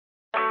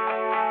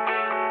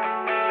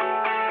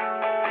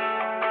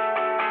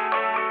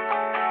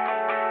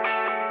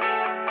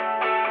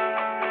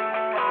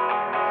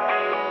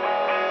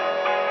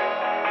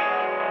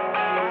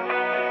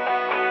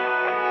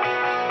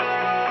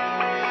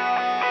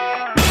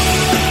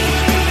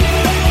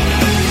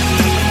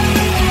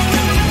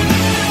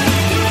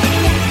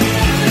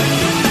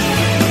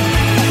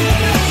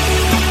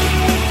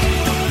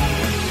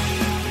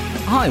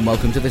Hi and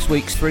welcome to this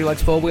week's Three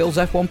Legs Four Wheels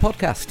F1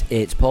 podcast.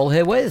 It's Paul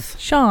here with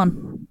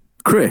Sean.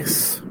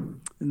 Chris.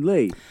 And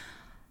Lee.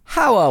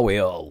 How are we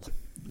all?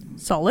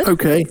 Solid.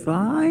 Okay.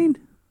 Fine.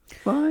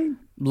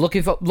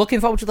 Looking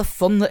forward to the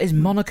fun that is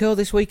Monaco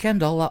this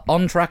weekend. All that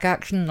on-track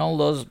action, all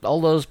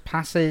those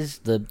passes.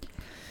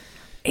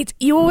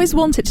 You always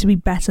want it to be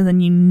better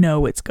than you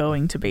know it's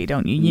going to be,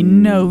 don't you? You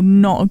know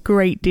not a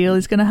great deal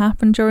is going to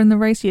happen during the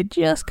race. You're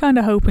just kind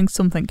of hoping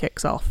something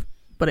kicks off,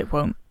 but it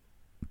won't.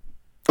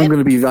 I'm going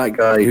to be that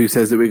guy who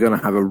says that we're going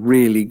to have a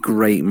really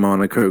great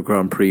Monaco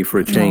Grand Prix for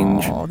a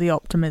change. Oh, the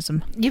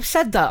optimism. You've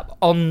said that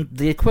on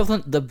the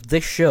equivalent of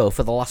this show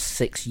for the last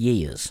 6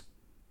 years.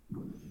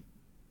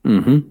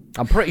 Mm-hmm.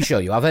 I'm pretty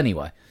sure you have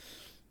anyway.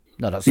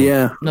 No,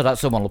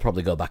 that's someone will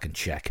probably go back and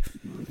check.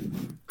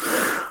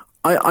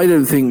 I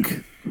don't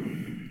think...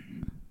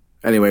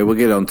 Anyway, we'll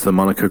get on to the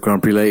Monaco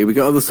Grand Prix later. We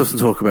got other stuff to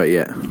talk about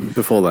yet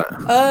before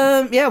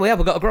that. Yeah, we have.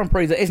 We've got a Grand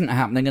Prix that isn't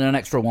happening and an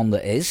extra one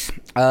that is.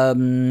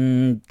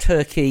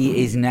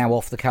 Turkey is now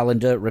off the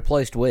calendar,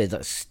 replaced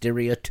with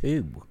Styria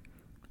 2.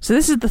 So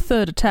this is the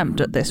third attempt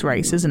at this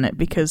race, isn't it?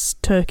 Because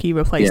Turkey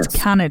replaced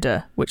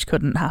Canada, which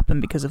couldn't happen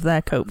because of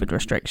their COVID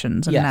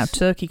restrictions, and now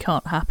Turkey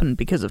can't happen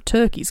because of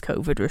Turkey's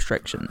COVID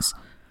restrictions.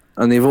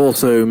 And they've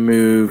also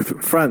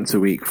moved France a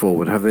week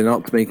forward, have they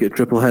not, to make it a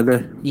triple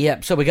header?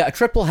 Yep, so we got a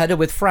triple header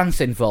with France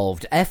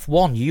involved.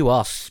 F1, you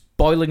are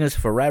spoiling us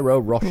Ferrero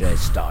Rocher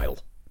style.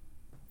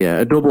 Yeah,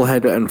 a double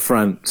header and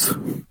France.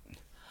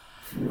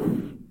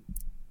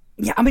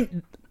 Yeah, I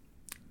mean,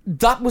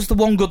 that was the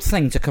one good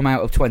thing to come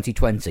out of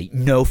 2020.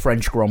 No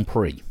French Grand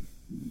Prix.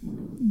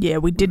 Yeah,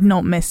 we did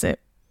not miss it.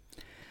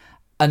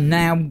 And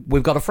now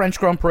we've got a French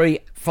Grand Prix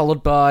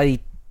followed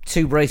by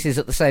 2 races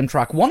at the same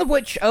track, one of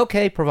which,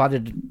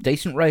 provided a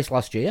decent race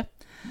last year,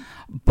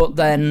 but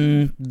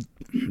then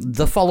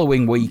the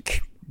following week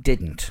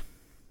didn't.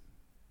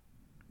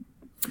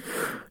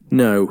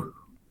 No.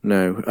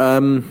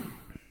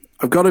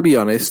 I've got to be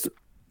honest,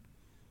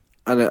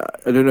 and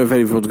I don't know if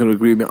anyone's going to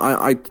agree with me,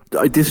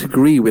 I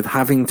disagree with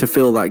having to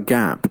fill that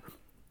gap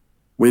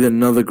with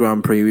another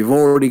Grand Prix. We've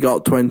already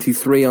got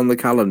 23 on the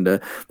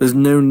calendar. There's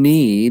no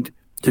need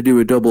to do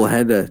a double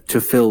header to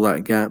fill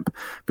that gap,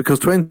 because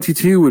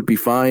 22 would be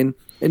fine,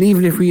 and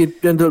even if we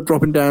end up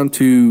dropping down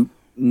to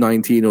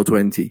 19 or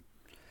 20,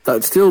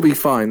 that'd still be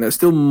fine. That's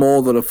still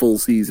more than a full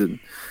season.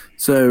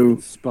 So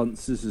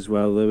sponsors as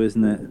well, though,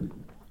 isn't it?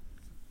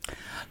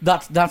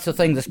 That's the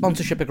thing. The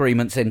sponsorship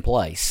agreement's in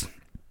place,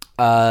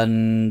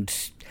 and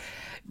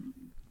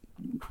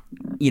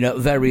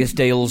various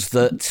deals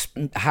that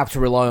have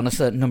to rely on a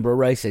certain number of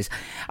races.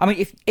 I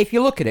mean, if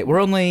you look at it, we're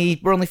only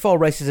 4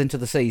 races into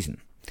the season.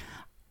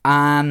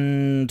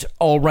 And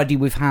already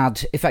we've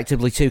had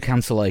effectively 2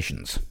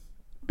 cancellations.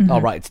 Mm-hmm.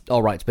 All right,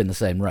 it's been the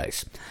same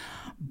race.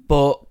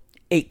 But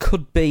it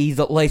could be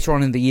that later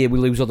on in the year we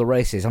lose other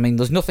races. I mean,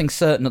 there's nothing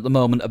certain at the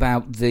moment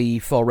about the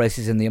 4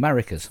 races in the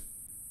Americas.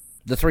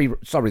 The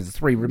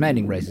 3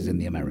 remaining races in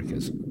the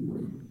Americas.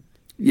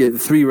 Yeah, the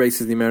 3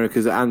 races in the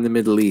Americas and the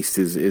Middle East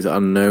is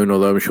unknown,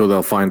 although I'm sure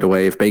they'll find a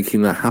way of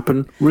making that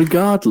happen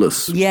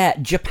regardless. Yeah,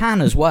 Japan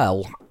as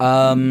well.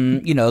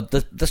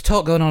 There's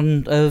talk going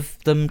on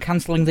of them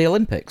cancelling the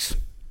Olympics.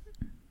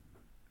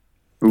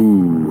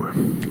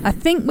 Ooh. I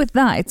think with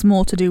that, it's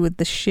more to do with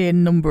the sheer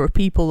number of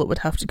people that would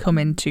have to come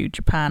into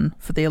Japan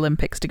for the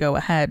Olympics to go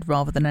ahead,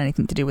 rather than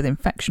anything to do with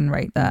infection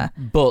rate there.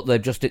 But they've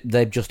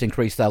just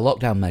increased their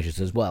lockdown measures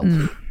as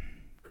well.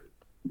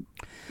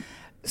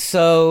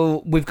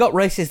 So we've got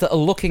races that are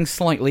looking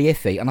slightly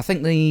iffy, and I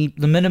think the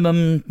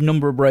minimum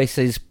number of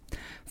races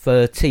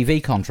for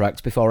TV contracts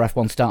before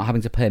F1 start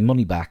having to pay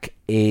money back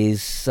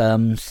is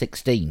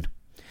 16,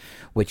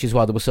 which is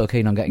why they were so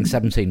keen on getting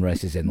 17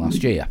 races in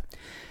last year.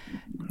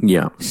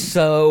 Yeah.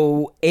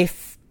 So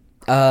if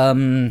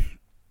 8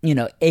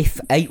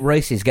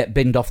 races get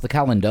binned off the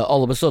calendar,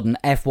 all of a sudden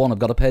F1 have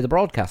got to pay the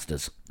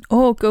broadcasters.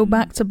 Or go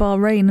back to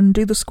Bahrain and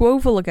do the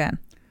Squoval again.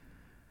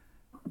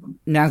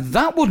 Now,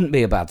 that wouldn't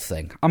be a bad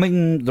thing. I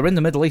mean, they're in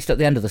the Middle East at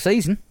the end of the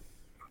season.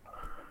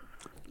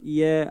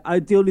 Yeah,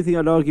 the only thing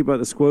I'd argue about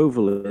the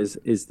Squoval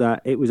is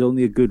that it was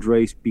only a good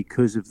race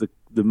because of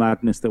the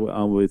madness that went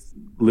on with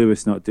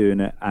Lewis not doing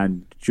it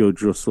and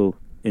George Russell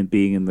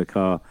being in the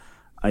car.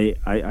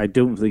 I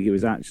don't think it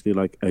was actually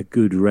like a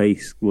good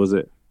race, was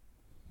it?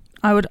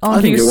 I would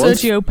argue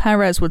Sergio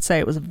Perez would say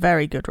it was a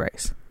very good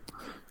race.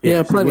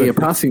 Yeah, plenty of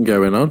passing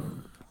going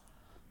on.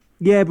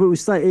 Yeah, but it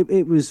was like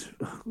it was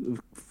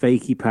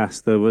fakey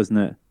pass though, wasn't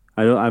it?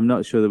 I'm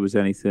not sure there was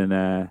anything.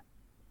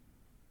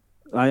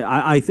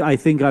 I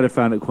think I'd have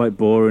found it quite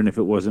boring if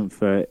it wasn't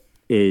for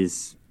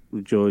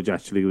George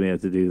actually being able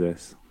to do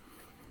this.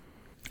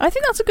 I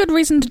think that's a good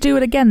reason to do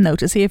it again, though,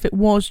 to see if it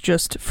was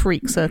just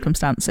freak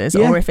circumstances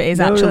or if it is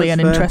actually an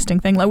interesting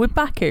thing. Like with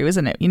Baku,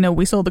 isn't it?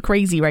 We saw the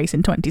crazy race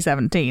in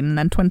 2017, and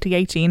then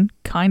 2018,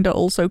 kind of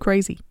also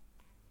crazy.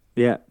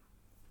 Yeah.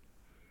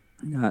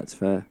 That's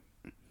fair.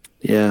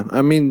 Yeah,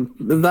 I mean,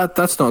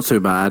 that's not so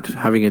bad,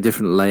 having a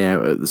different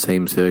layout at the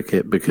same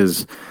circuit,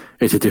 because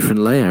it's a different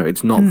layout.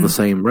 It's not the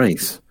same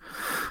race.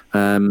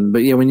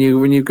 But yeah, when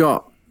you've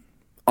got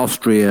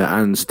Austria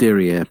and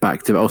Styria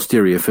back to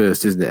Styria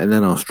first, isn't it? And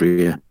then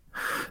Austria.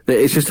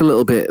 It's just a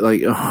little bit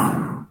like,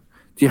 do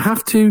you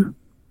have to?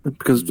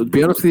 Because to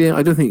be honest with you,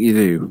 I don't think you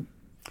do.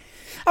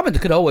 I mean, they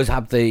could always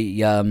have they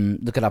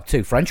could have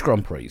 2 French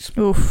Grand Prix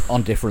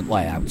on different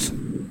layouts.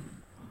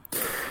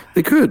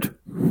 They could.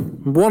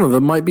 One of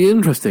them might be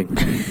interesting.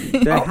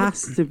 There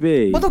has to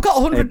be. Well, they've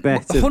got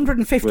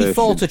 154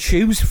 version to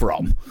choose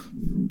from,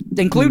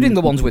 including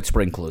the ones with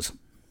sprinklers.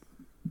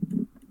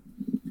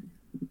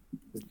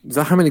 Is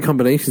that how many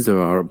combinations there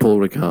are at Paul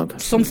Ricard?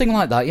 Something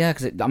like that, yeah.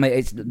 Because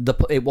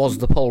it was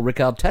the Paul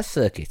Ricard Test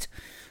Circuit,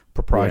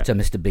 proprietor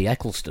Mr. B.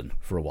 Eccleston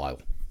for a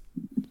while.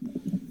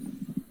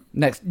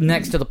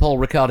 Next to the Paul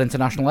Ricard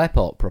International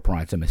Airport,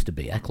 proprietor Mr.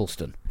 B.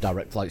 Eccleston.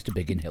 Direct flights to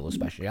Biggin Hill, a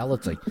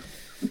speciality.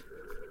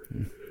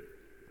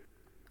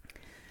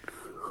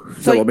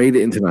 So what made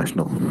it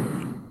international?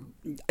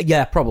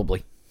 Yeah,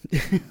 probably.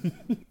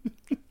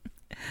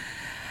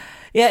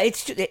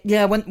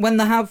 Yeah, when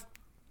they have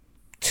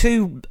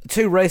two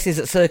races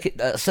at circuit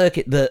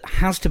that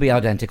has to be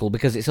identical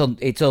because it's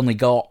only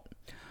got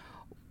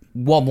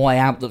one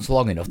layout that's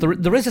long enough.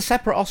 There is a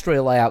separate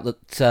Austria layout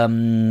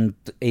that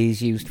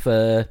is used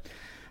for,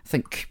 I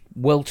think,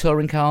 World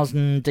Touring Cars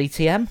and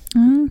DTM.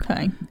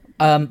 Okay.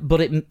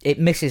 But it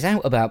misses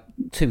out about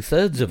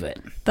 2/3 of it.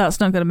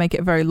 That's not going to make it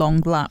a very long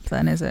lap,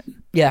 then, is it?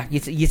 Yeah,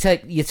 you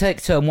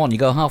take turn 1, you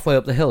go halfway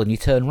up the hill, and you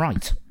turn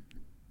right.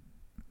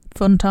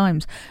 Fun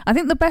times. I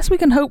think the best we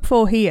can hope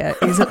for here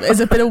is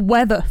a bit of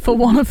weather for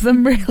one of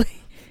them,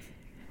 really.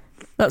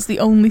 That's the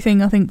only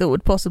thing I think that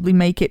would possibly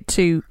make it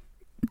 2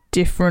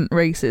 different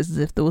races, is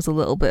if there was a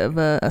little bit of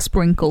a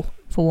sprinkle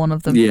for one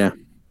of them. Yeah.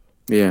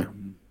 Yeah,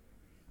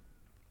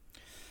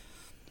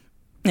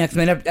 because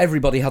I mean,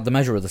 everybody had the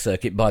measure of the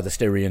circuit by the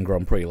Styrian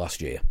Grand Prix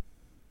last year.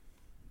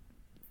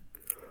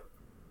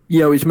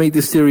 Yeah, which made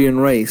the Styrian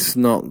race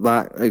not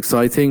that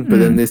exciting, but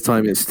then this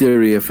time it's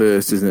Styria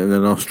first, isn't it, and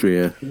then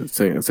Austria,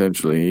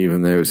 essentially,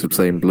 even though it's the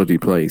same bloody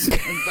place.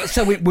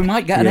 So we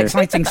might get an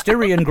exciting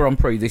Styrian Grand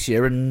Prix this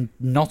year and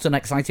not an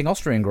exciting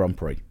Austrian Grand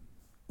Prix.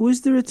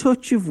 Was there a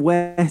touch of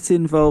wet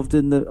involved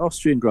in the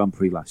Austrian Grand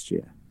Prix last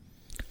year?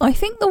 I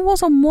think there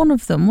was on one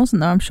of them,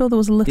 wasn't there? I'm sure there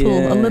was a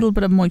little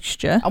bit of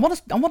moisture. I want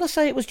to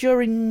say it was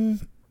during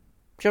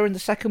the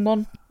second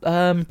one.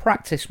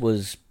 Practice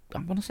was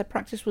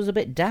a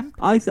bit damp.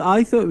 I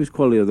thought it was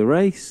quality of the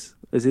race,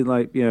 as in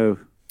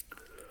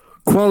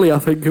Quali, I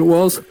think it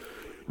was.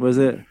 Was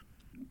it?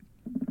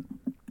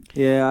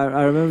 Yeah,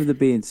 I remember there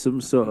being some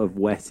sort of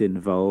wet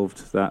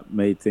involved that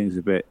made things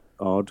a bit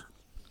odd.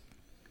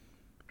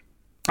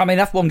 I mean,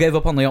 F1 gave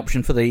up on the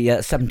option for the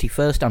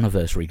 71st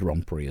anniversary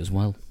Grand Prix as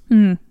well.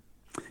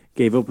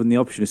 Gave up on the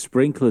option of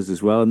sprinklers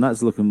as well, and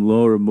that's looking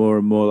more and more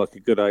and more like a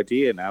good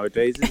idea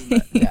nowadays, isn't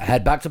it? Yeah,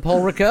 head back to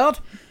Paul Ricard.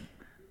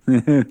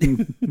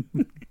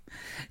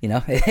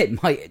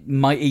 It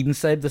might even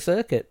save the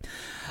circuit.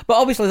 But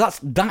obviously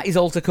that is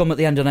all to come at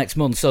the end of next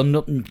month,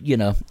 so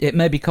it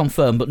may be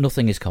confirmed, but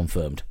nothing is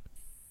confirmed.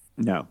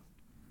 No.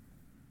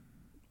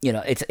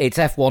 It's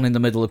F1 in the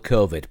middle of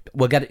COVID.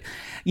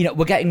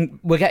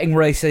 We're getting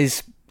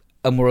races,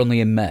 and we're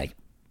only in May.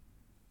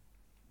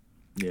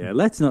 Yeah,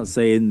 let's not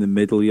say in the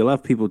middle. You'll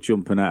have people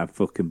jumping out of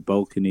fucking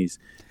balconies.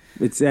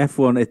 It's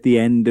F1 at the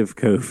end of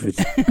COVID.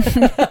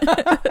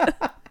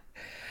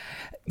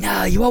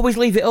 No, you always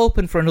leave it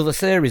open for another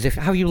series.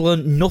 Have you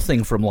learned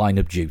nothing from Line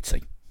of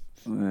Duty?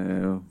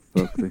 Well,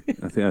 fuck.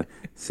 I think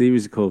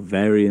series are called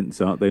variants,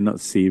 aren't they?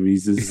 Not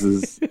series.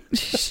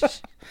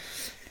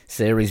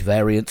 Series,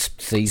 variants,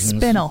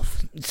 seasons.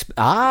 Spin-off.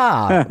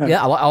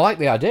 Yeah, I like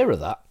the idea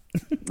of that.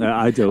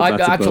 I don't. I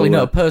actually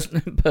no.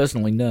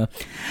 Personally, no.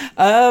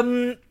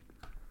 I've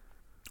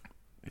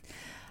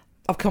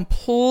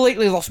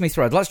completely lost my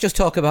thread. Let's just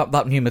talk about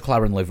that new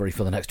McLaren livery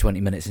for the next 20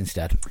 minutes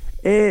instead.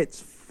 It's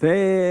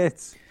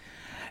fit.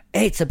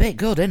 It's a bit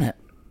good, isn't it?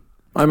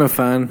 I'm a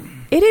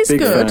fan. It is Big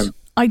good. Fan.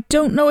 I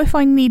don't know if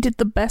I needed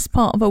the best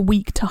part of a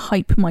week to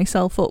hype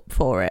myself up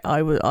for it.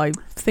 I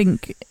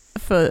think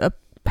for a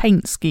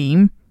paint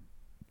scheme,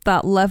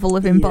 that level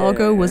of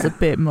embargo was a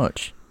bit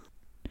much.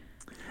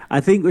 I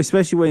think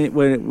especially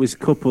when it was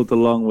coupled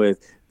along with,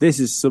 this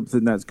is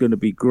something that's going to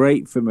be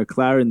great for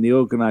McLaren, the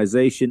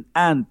organisation,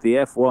 and the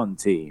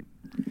F1 team.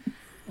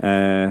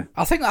 I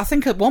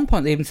think at one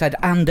point they even said,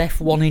 and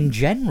F1 in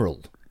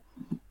general.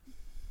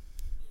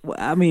 Well,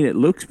 I mean, it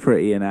looks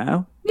prettier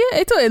now.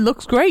 Yeah, it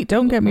looks great,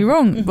 don't get me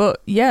wrong.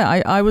 But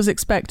yeah, I was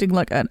expecting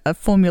like a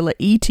Formula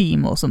E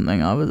team or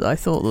something. I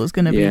thought there was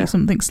going to be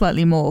something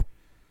slightly more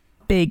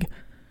big.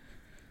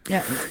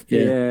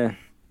 Yeah.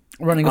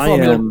 Running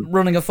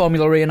a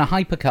Formula E and a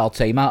hypercar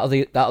team out of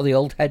the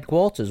old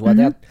headquarters where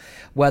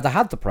they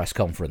had the press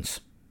conference.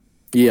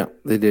 Yeah,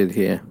 they did.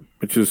 Yeah,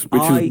 which is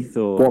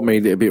what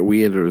made it a bit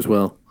weirder as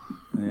well.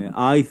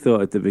 I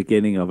thought at the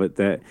beginning of it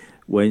that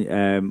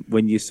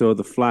when you saw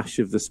the flash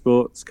of the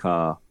sports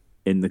car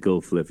in the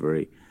Gulf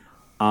livery,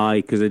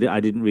 because I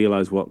didn't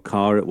realise what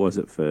car it was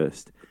at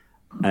first.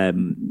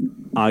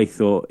 I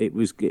thought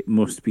it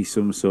must be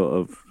some sort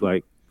of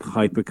like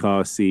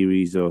hypercar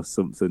series or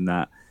something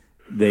that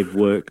they've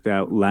worked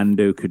out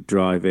Lando could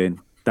drive in.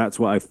 That's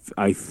what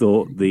I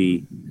thought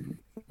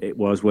it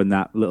was when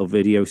that little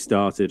video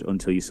started,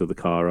 until you saw the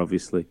car,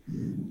 obviously.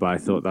 But I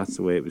thought that's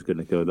the way it was going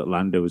to go, that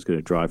Lando was going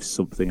to drive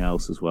something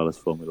else as well as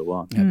Formula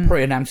One. Yeah,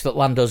 pre-announced that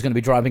Lando's going to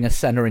be driving a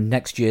Senna in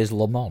next year's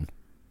Le Mans.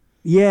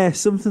 Yeah,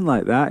 something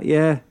like that,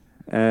 yeah.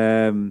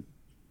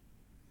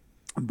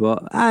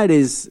 But it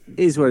is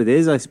what it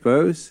is, I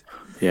suppose.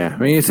 Yeah, I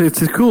mean, it's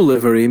a cool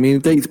livery. I mean,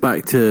 it dates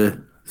back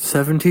to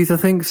 70s, I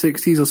think,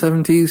 60s or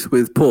 70s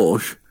with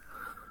Porsche.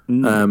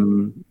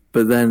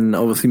 But then,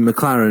 obviously,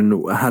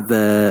 McLaren had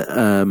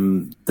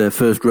their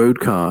first road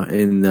car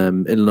in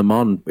Le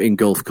Mans in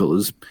Gulf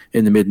colours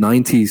in the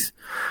mid-90s.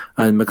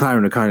 And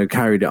McLaren have kind of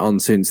carried it on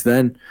since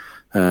then.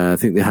 I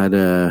think they had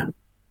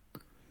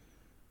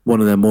one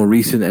of their more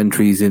recent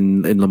entries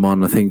in Le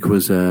Mans, I think,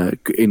 was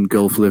in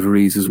Gulf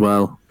liveries as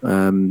well.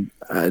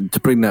 To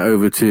bring that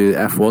over to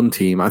F1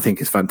 team, I think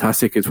is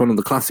fantastic. It's one of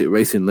the classic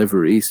racing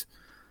liveries.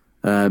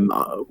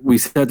 We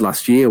said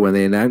last year when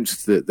they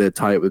announced that they're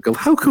tied up with Gulf,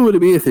 how cool would it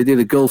be if they did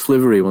a Gulf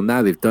livery? Well,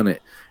 now they've done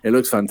it. It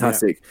looks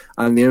fantastic.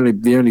 Yeah. And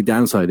the only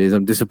downside is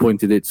I'm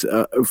disappointed it's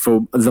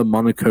for the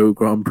Monaco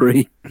Grand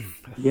Prix.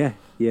 Yeah.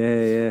 I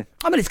mean,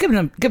 it's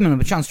given them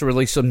a chance to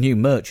release some new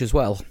merch as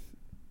well.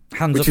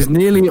 Which is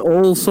nearly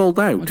all sold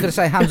out. I was going to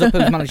say, hands up,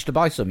 who's managed to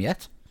buy some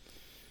yet?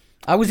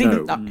 I was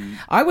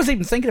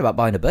even thinking about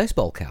buying a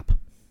baseball cap.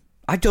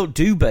 I don't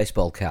do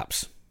baseball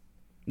caps.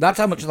 That's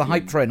how much of the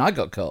hype train I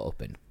got caught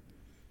up in.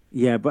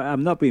 Yeah, but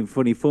I'm not being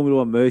funny. Formula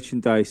One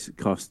merchandise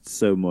costs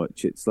so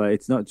much. It's like,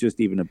 it's not just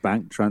even a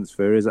bank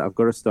transfer, is it? I've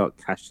got to start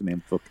cashing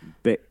in fucking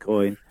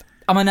Bitcoin.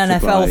 I'm an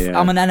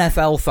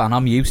NFL fan.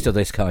 I'm used to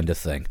this kind of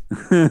thing.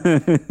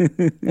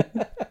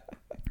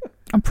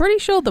 I'm pretty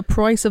sure the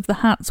price of the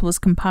hats was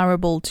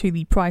comparable to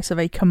the price of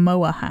a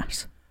Kamoa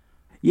hat.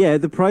 Yeah,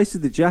 the price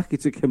of the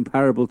jackets are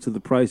comparable to the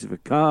price of a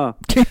car.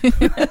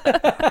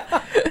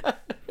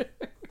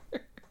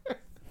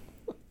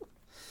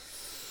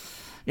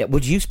 Yeah,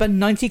 would you spend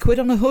 90 quid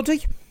on a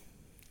hoodie?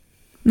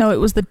 No, it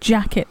was the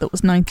jacket that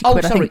was 90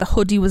 quid. Sorry. I think the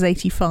hoodie was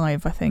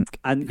 85, I think.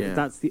 And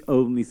that's the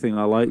only thing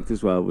I liked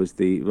as well, was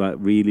the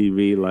really,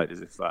 really liked,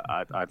 as if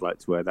I'd like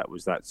to wear that,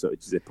 was that sort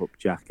of zip-up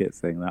jacket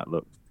thing. That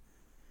looked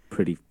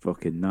pretty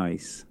fucking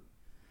nice.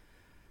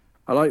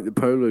 I like the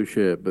polo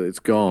shirt, but it's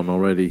gone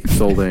already.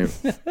 Sold out.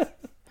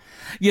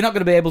 You're not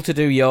going to be able to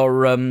do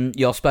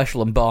your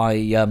special and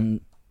buy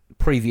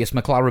previous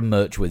McLaren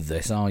merch with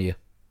this, are you?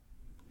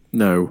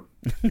 No.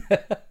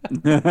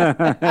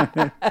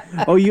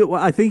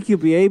 I think you'll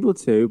be able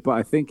to, but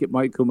I think it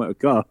might come at a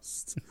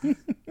cost.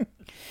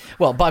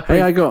 Well, buy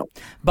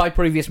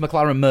previous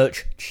McLaren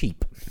merch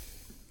cheap.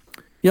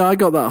 Yeah, I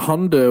got that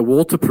Honda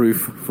waterproof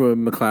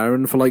from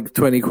McLaren for like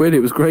 20 quid.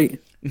 It was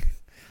great.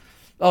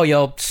 Oh,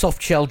 your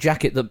soft shell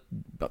jacket that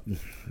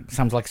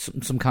sounds like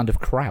some kind of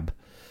crab.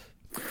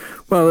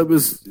 Well, it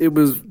was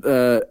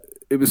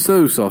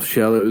so soft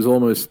shell it was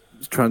almost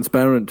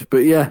transparent. But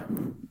yeah,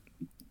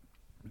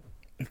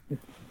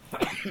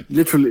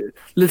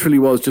 literally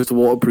was just a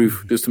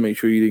waterproof, just to make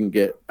sure you didn't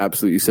get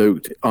absolutely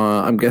soaked.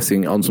 I'm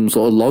guessing on some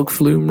sort of log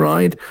flume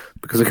ride,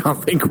 because I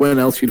can't think when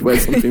else you'd wear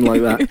something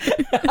like that.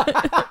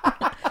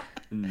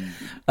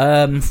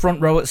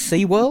 Front row at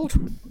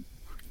SeaWorld?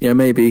 Yeah,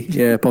 maybe.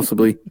 Yeah,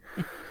 possibly.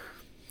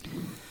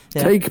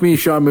 Yeah. Take me,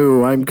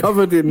 Shamu. I'm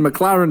covered in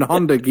McLaren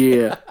Honda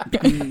gear.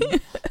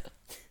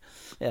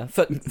 Yeah,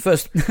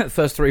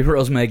 first three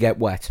rows may get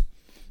wet.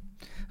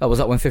 Oh, was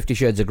that when 50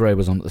 Shades of Grey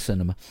was on at the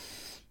cinema?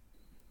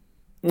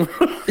 When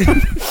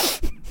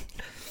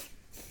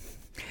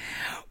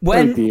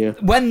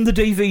the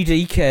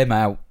DVD came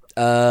out,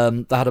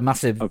 they had a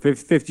massive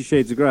 50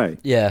 Shades of Grey.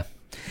 Yeah,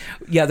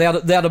 they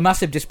had a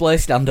massive display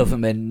stand of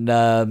them in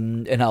our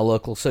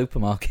local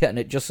supermarket, and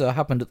it just so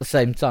happened at the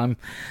same time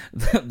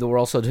that they were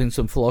also doing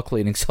some floor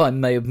cleaning. So I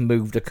may have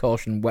moved a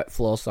caution wet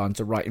floor sign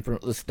to right in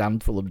front of the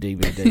stand full of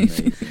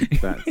DVDs.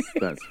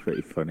 That's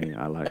pretty funny.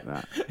 I like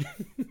that.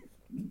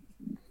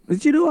 But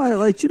do you know what I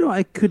like? Do you know what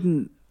I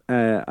couldn't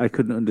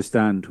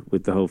understand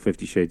with the whole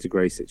 50 Shades of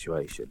Grey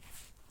situation?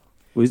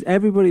 Was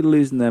everybody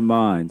losing their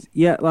minds?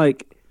 Yeah,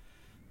 like,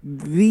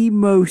 the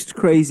most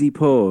crazy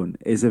porn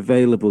is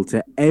available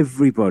to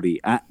everybody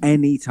at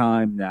any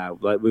time now.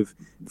 Like, we've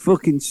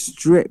fucking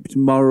stripped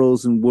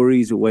morals and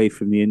worries away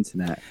from the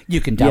internet.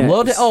 You can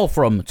download it all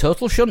from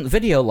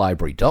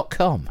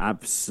TotalShuntVideoLibrary.com.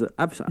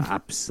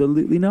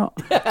 Absolutely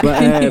not. But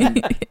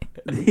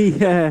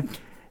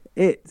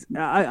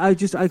I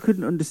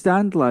couldn't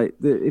understand, like,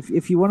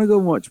 if you want to go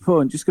and watch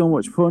porn, just go and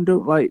watch porn.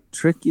 Don't, like,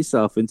 trick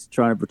yourself into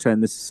trying to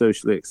pretend this is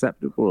socially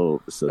acceptable all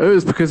of a sudden. Oh,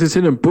 it's because it's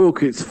in a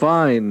book. It's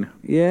fine.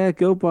 Yeah,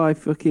 go buy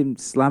fucking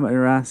Slam It in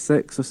Her Ass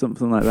 6 or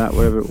something like that,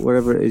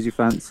 wherever it is you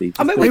fancy.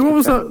 I mean, what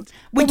was that?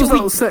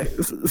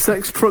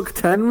 Sex Truck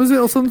 10, was it,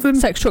 or something?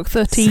 Sex Truck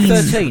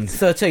 13.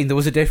 13, there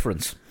was a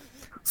difference.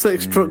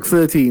 Sex Truck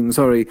 13,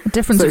 sorry.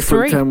 Difference Sex of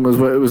 3. Truck 10 was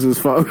what it was as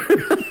far...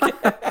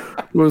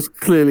 was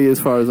clearly as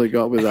far as I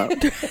got with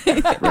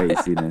that.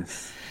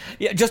 Craziness.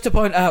 Yeah, just to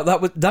point out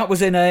that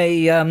was in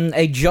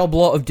a job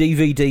lot of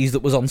DVDs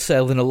that was on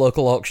sale in a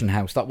local auction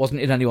house. That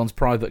wasn't in anyone's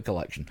private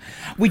collection.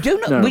 We do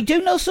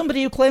know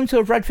somebody who claimed to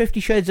have read 50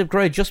 Shades of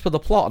Grey just for the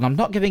plot, and I'm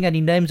not giving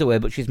any names away,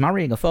 but she's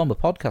marrying a former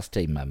podcast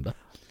team member.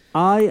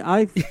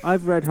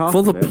 I've read half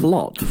for the of it.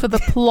 plot. For the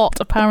plot,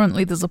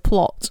 apparently there's a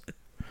plot.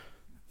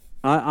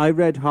 I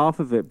read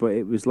half of it, but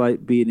it was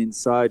like being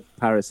inside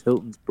Paris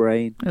Hilton's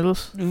brain.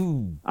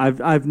 Ooh.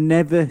 I've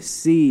never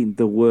seen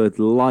the word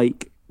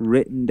 "like"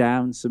 written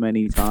down so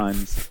many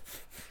times.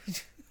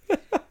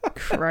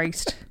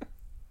 Christ.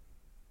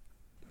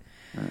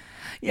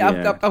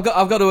 Yeah. I've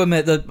got to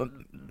admit that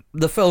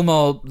the film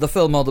or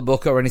the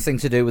book or anything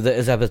to do with it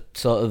has ever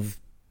sort of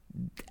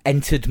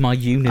entered my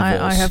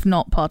universe. I have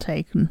not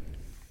partaken.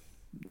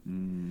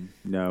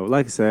 No,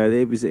 like I said,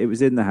 it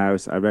was in the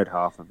house. I read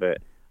half of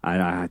it,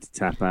 and I had to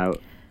tap out.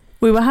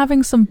 We were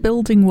having some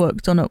building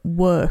work done at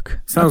work.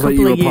 Sounds like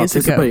you were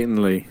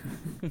participating, Lee.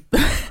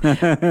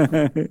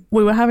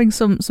 We were having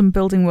some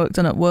building work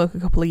done at work a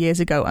couple of years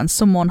ago, and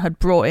someone had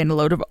brought in a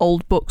load of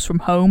old books from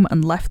home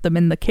and left them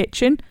in the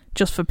kitchen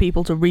just for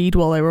people to read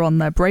while they were on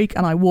their break.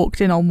 And I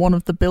walked in on one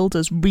of the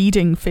builders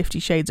reading 50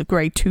 Shades of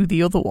Grey to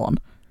the other one.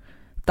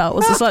 That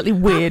was a slightly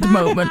weird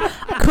moment.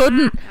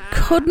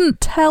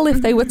 Couldn't tell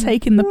if they were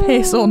taking the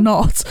piss or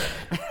not.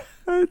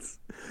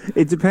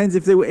 It depends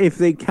if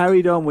they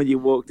carried on when you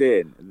walked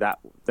in. That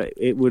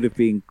it would have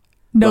been.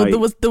 No,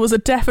 like, there was a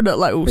definite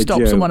like, oh, stop!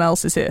 Joke. Someone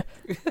else is here.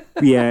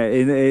 Yeah,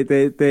 they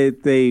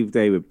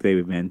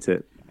meant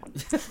it.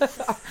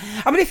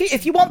 I mean,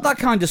 if you want that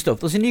kind of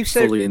stuff, there's a new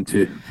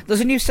There's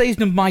a new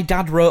season of My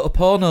Dad Wrote a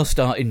Porno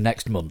starting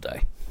next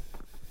Monday,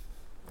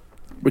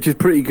 which is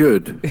pretty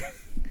good.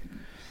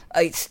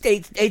 It's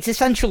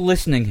essential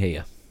listening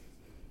here.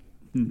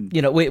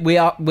 You know, we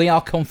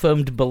are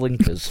confirmed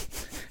belinkers.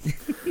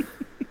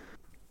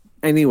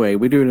 Anyway,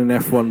 we're doing an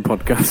F1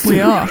 podcast. We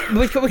are.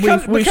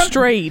 We've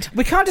strayed.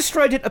 We kind of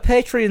strayed into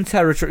Patreon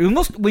territory.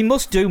 We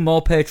must do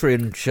more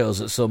Patreon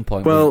shows at some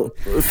point. Well,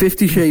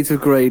 50 Shades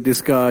of Grey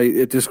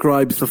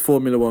describes the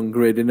Formula One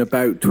grid in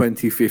about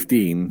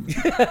 2015.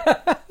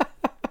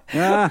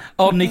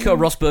 Or Nico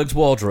Rosberg's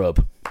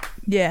wardrobe.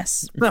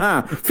 Yes.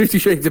 50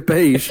 Shades of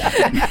Beige.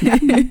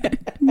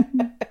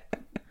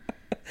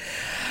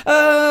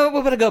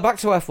 We're going to go back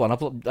to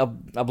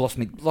F1. I've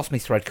lost my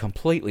thread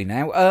completely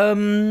now.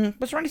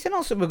 Was there anything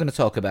else that we're going to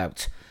talk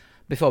about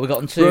before we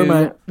got into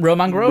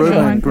Romain Grosjean?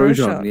 Romain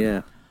Grosjean,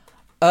 yeah.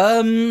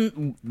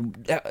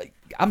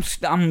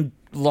 I'm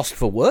lost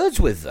for words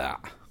with that.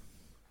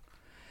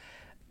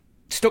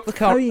 Stuck the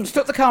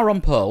car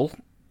on pole,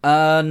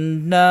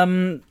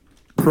 and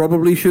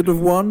probably should have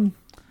won.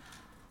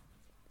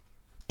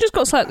 Just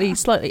got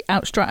slightly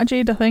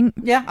out-strategied, I think.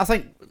 Yeah, I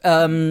think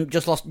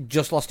just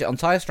lost it on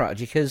tyre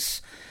strategy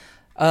because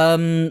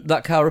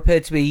that car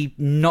appeared to be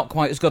not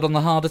quite as good on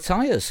the harder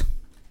tyres.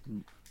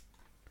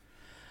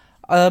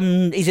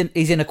 He's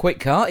in a quick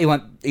car. He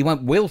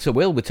went wheel to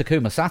wheel with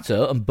Takuma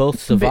Sato, and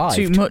both survived.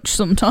 A bit too much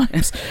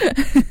sometimes.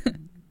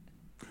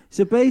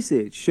 So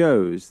basically, it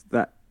shows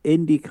that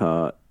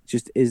IndyCar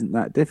just isn't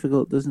that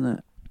difficult, doesn't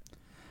it?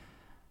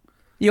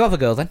 You have a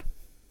go then.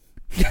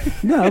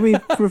 No, I mean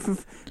for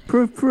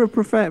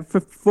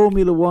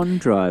Formula One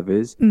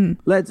drivers, I'm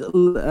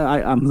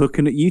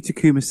looking at you,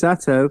 Takuma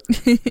Sato,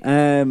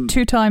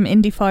 two-time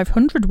Indy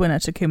 500 winner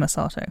Takuma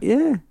Sato.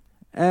 Yeah,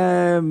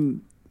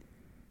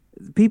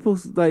 people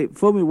like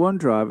Formula One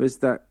drivers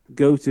that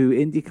go to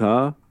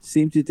IndyCar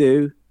seem to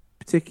do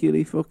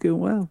particularly fucking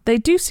well. They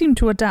do seem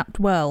to adapt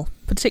well,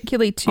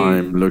 particularly to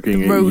I'm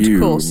looking the road at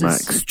you, courses.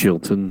 Max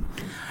Chilton.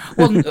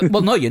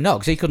 Well, no, you're not,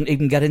 because he couldn't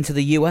even get into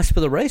the US for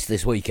the race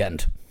this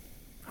weekend.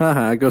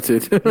 Haha, I got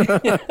it.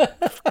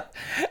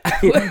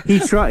 He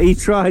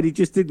tried. He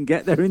just didn't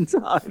get there in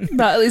time.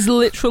 That is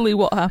literally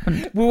what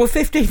happened. We were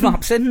 15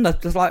 laps in, and I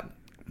was like,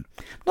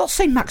 not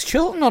seen Max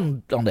Chilton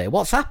on there.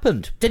 What's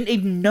happened? Didn't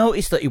even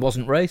notice that he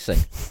wasn't racing.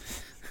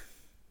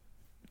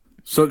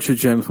 Such a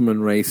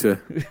gentleman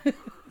racer.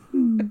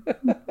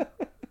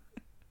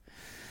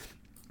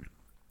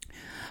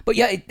 But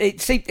yeah,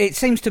 it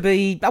seems to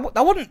be. I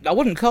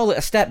wouldn't call it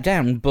a step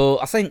down, but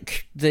I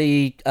think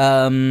the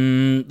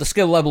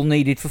skill level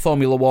needed for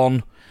Formula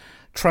One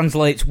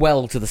translates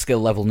well to the skill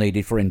level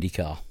needed for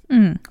IndyCar.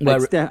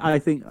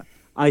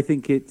 I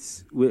think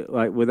it's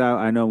like without.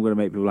 I know I'm going to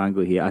make people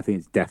angry here. I think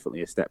it's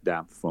definitely a step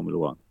down for Formula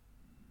One.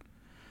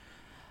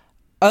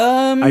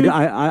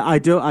 I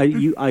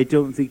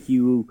don't think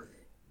you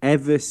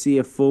ever see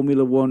a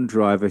Formula One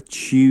driver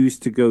choose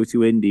to go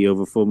to Indy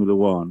over Formula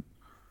One.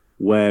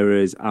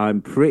 Whereas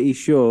I'm pretty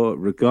sure,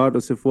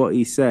 regardless of what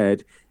he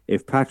said,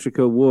 if Patrick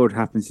O'Ward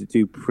happens to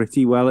do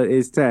pretty well at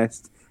his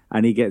test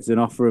and he gets an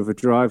offer of a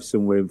drive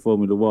somewhere in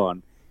Formula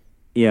One,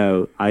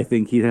 I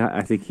think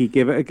he'd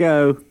give it a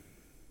go.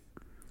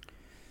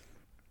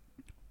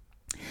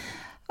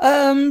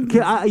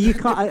 You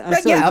can't.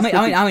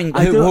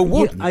 Who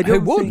wouldn't? I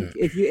don't think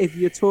if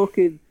you're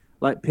talking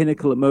like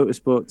pinnacle at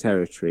motorsport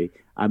territory,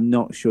 I'm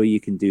not sure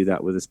you can do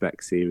that with a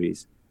spec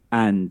series.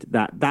 And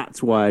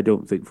that's why I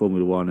don't think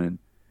Formula One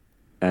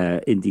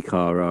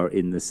IndyCar are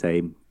in the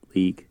same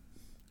league.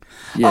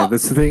 Yeah,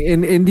 that's the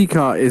thing.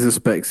 IndyCar is a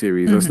spec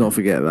series. Let's not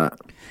forget that.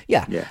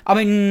 Yeah. I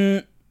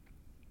mean,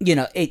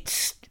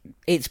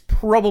 it's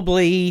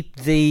probably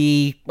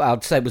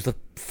I'd say it was the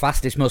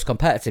fastest, most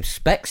competitive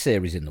spec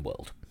series in the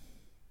world.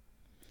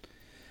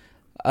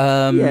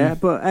 But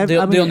the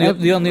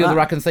only other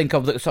I can think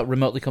of that sort of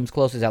remotely comes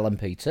close is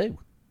LMP2.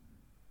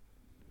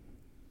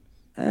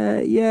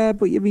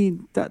 But you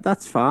mean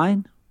that's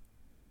fine.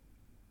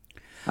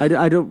 I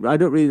don't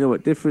really know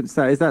what difference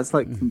that is. That's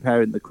like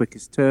comparing the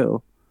quickest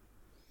turtle.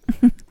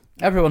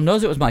 Everyone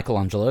knows it was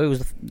Michelangelo, who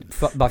was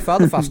by far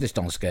the fastest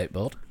on a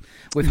skateboard.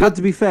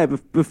 To be fair,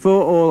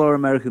 before all our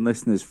American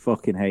listeners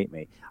fucking hate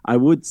me, I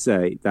would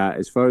say that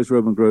as far as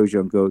Romain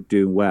Grosjean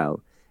doing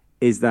well,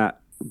 is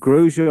that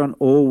Grosjean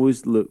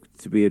always looked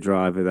to be a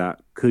driver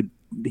that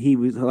he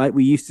was, like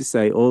we used to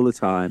say all the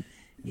time,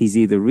 he's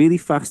either really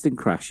fast and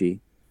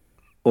crashy,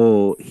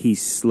 or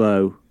he's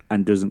slow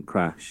and doesn't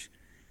crash.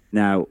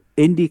 Now,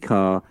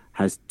 IndyCar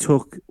has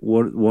took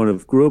one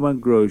of Romain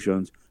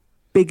Grosjean's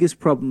biggest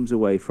problems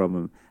away from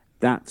him.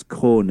 That's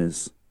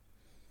corners.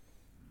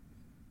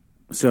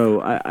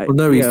 So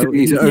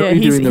he's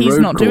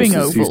not doing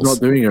ovals. He's not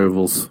doing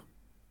ovals.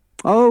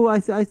 Oh, I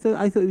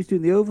thought he was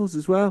doing the ovals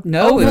as well.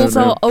 No,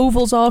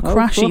 ovals are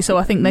crashy, so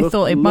I think they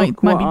thought it might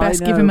be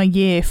best give him a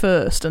year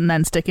first and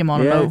then stick him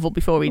on an oval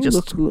before he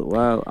just.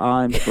 Well,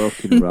 I'm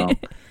fucking wrong.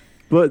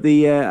 But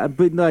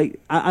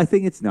I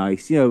think it's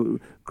nice.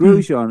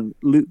 Grosjean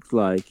looked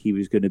like he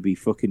was going to be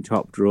fucking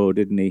top draw,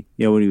 didn't he?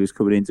 When he was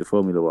coming into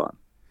Formula One.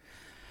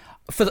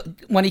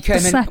 When he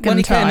came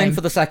in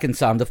for the second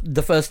time,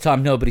 the first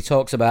time nobody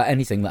talks about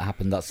anything that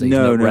happened that season.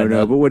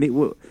 No. But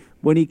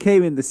when he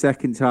came in the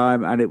second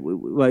time, and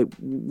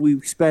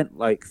we spent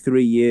like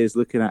 3 years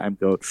looking at him,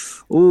 going,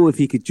 "Oh, if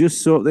he could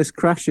just sort this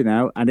crashing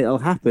out, and it'll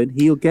happen.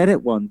 He'll get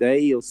it one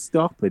day. He'll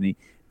stop." And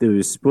there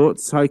was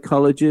sports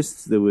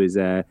psychologists. There was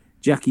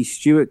Jackie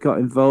Stewart got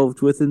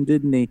involved with him,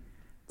 didn't he,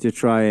 to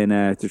try and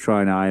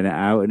iron it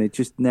out, and it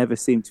just never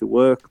seemed to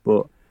work.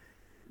 But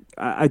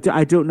I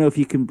don't know if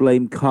you can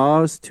blame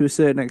cars to a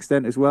certain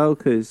extent as well,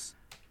 because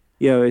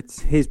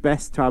it's his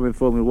best time in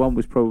Formula One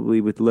was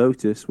probably with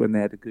Lotus when they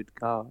had a good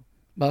car.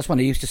 Well, that's when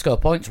he used to score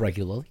points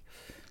regularly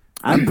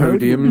and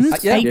podiums.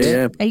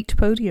 Mm-hmm. 8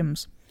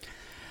 podiums.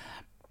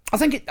 I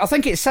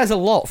think it says a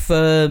lot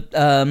for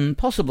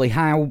possibly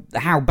how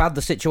bad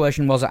the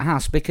situation was at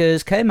Haas,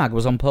 because K-Mag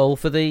was on pole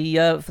for the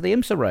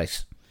IMSA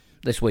race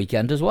this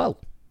weekend as well.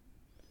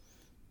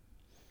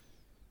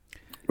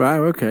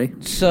 Wow, okay.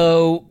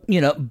 So,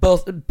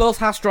 both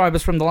Haas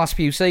drivers from the last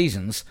few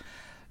seasons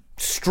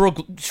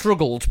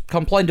struggled,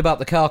 complained about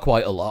the car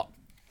quite a lot,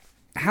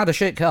 had a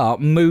shit car,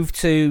 moved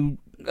to,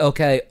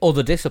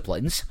 other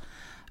disciplines,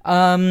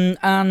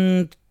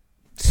 and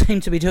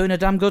seemed to be doing a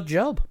damn good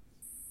job.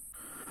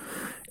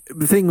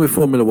 The thing with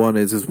Formula One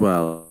is as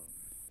well,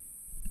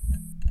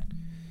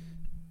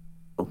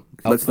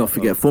 let's not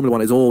forget, Formula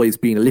One has always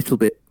been a little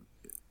bit...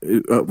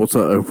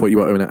 what you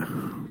were doing at?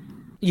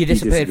 You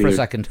disappeared for a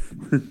second.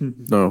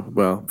 No,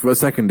 well, for a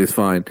second is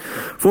fine.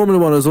 Formula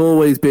One has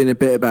always been a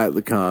bit about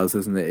the cars,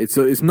 hasn't it?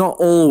 It's not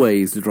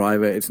always the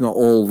driver, it's not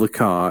all the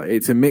car,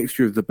 it's a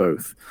mixture of the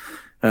both.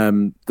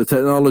 The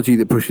technology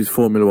that pushes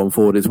Formula One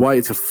forward is why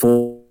it's a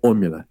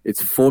formula.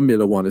 It's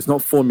Formula One. It's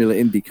not Formula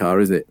IndyCar,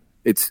 is it?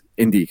 It's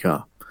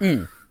IndyCar.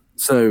 Mm.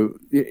 So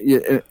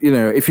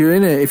if you're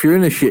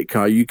in a shit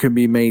car, you can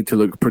be made to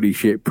look pretty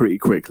shit pretty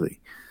quickly.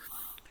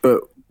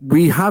 But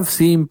we have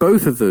seen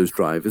both of those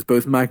drivers,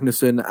 both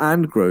Magnussen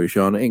and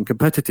Grosjean, in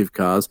competitive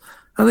cars,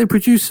 and they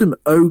produce some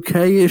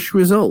okay-ish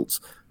results.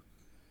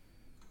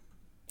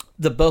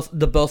 They both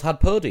had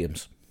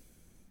podiums.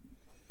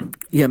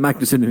 Yeah,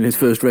 Magnussen in his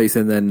first race,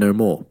 and then no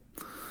more.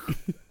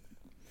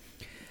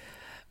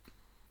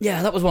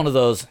 Yeah, that was one of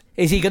those.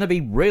 Is he going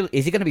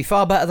to be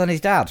far better than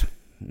his dad?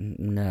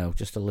 No,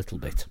 just a little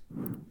bit.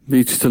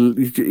 He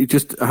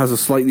just has a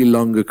slightly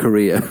longer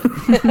career.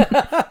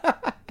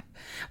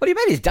 What do you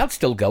mean? His dad's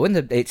still going.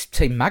 It's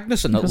Team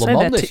Magnussen at Le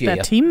Mans this year.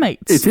 They're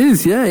teammates. It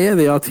is, yeah.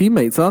 They are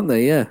teammates, aren't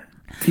they? Yeah.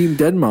 Team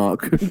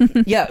Denmark.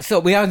 Yeah, so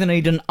we either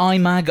need an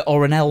IMAG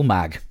or an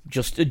LMAG,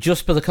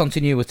 just for the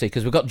continuity,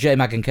 because we've got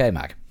JMAG and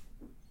KMAG.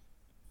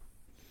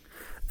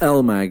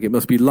 LMAG, it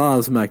must be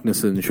Lars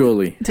Magnussen,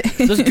 surely.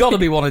 There's got to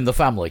be one in the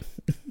family.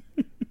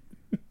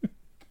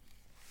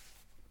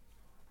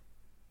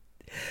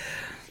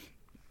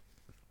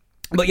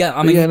 But yeah,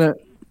 I mean...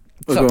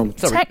 Sorry.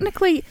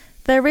 Technically,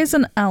 there is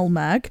an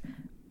LMAG,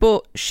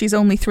 but she's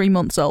only 3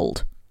 months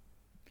old.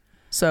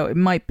 So it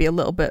might be a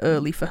little bit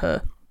early for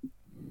her.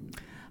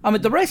 I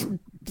mean, the race,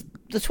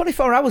 the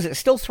 24 hours, it's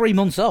still 3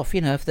 months off.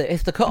 If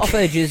the cut-off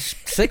age is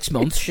 6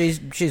 months,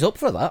 she's up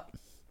for that.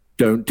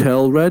 Don't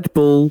tell Red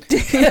Bull.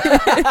 They've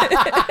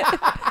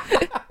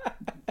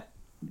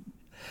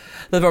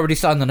already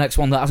signed the next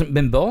one that hasn't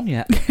been born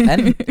yet.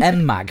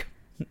 MMAG.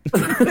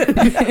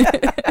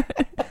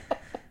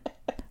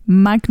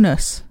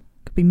 Magnus.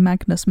 Could be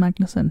Magnus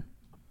Magnussen.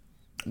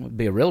 Would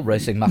be a real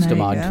racing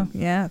mastermind. There you go.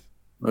 Yeah.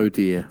 Oh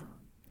dear.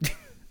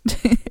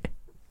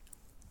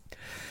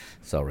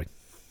 Sorry.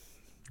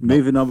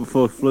 Moving on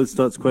before Flood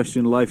starts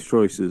questioning life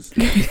choices.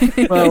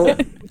 Well,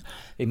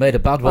 he made a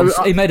bad one.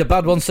 He made a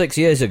bad one 6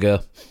 years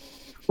ago.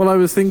 Well, I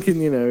was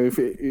thinking, if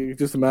you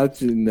just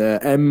imagine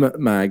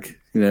M-Mag,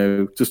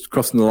 just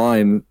crossing the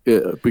line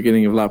at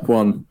beginning of lap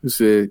one.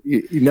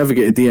 You never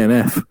get a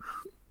DNF.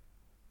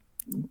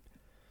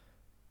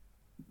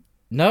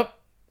 Nope.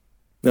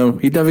 No,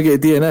 he'd never get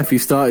a DNF. He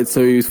started,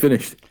 so he was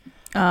finished.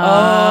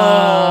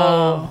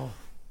 Oh.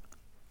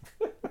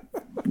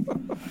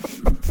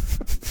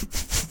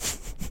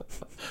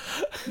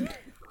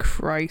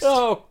 Christ.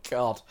 Oh,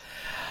 God.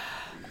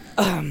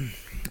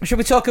 Should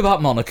we talk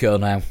about Monaco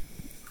now?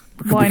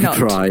 Why not?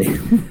 Try.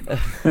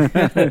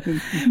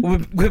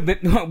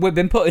 We've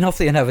been putting off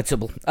the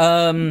inevitable.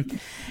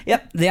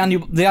 Yep, the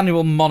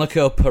annual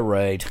Monaco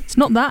parade. It's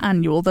not that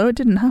annual, though. It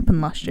didn't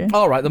happen last year.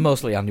 All right, the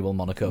mostly annual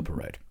Monaco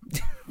parade.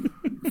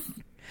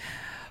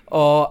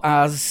 Or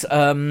as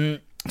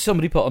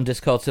somebody put on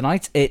Discord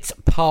tonight, it's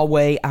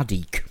Parway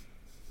Adik.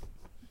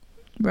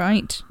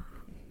 Right.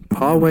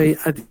 Parway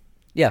Adik.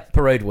 Yeah,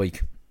 parade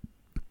week.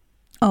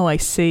 Oh, I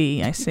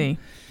see.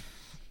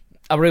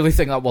 I really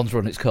think that one's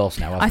run its course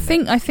now. I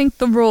think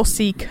the Raw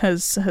Seek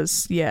has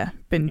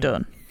been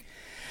done.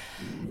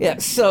 Yeah,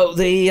 so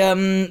they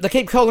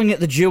keep calling it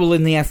the jewel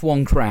in the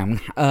F1 crown,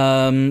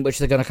 which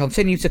they're going to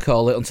continue to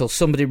call it until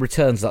somebody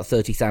returns that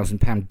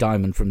 £30,000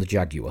 diamond from the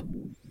Jaguar.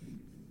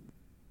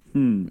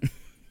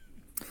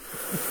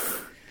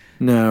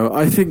 No,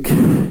 I think,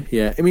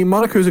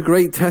 Monaco's a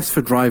great test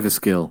for driver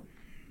skill.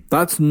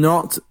 That's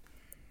not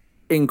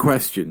in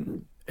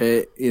question.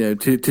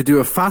 To do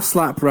a fast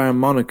lap around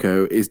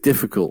Monaco is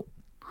difficult.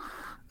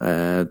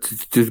 To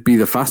be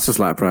the fastest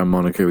lap around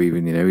Monaco,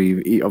 even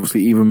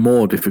obviously even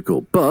more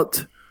difficult.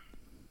 But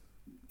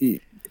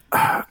the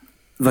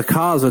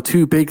cars are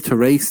too big to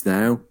race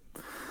now,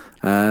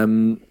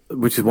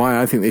 which is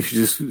why I think they should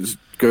just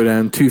go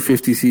down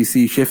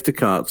 250cc shifter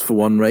karts for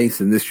one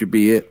race, and this should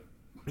be it.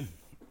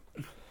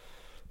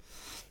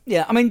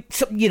 Yeah, I mean,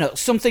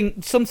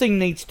 something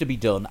needs to be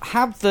done.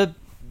 Have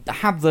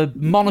the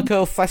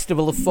Monaco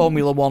Festival of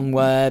Formula One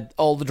where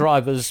all the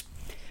drivers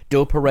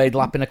do a parade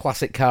lap in a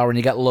classic car and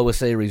you get lower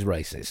series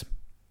races.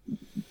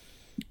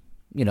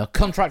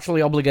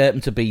 Contractually obligate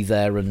them to be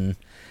there and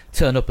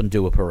turn up and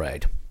do a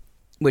parade.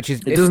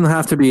 It doesn't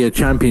have to be a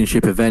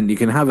championship event. You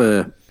can have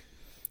an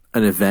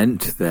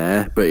event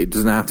there, but it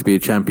doesn't have to be a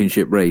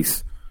championship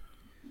race.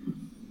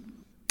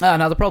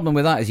 Now the problem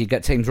with that is you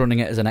get teams running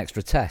it as an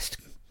extra test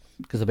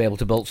because they'll be able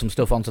to bolt some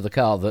stuff onto the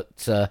car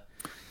that...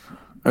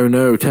 Oh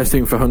no!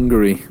 Testing for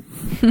Hungary.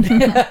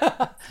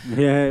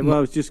 Yeah, well,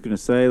 I was just going to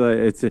say,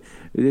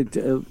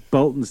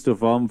 bolting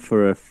stuff on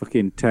for a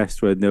fucking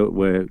test where no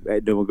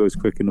one goes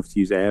quick enough to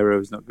use aero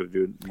is not going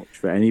to do much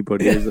for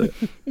anybody, is it?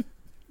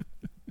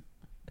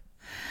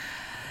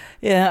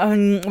 Yeah, I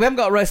mean, we haven't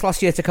got a race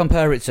last year to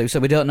compare it to,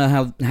 so we don't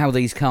know how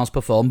these cars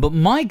perform. But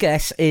my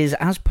guess is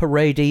as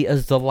paradey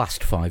as the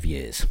last 5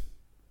 years.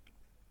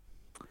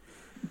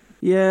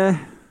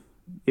 Yeah.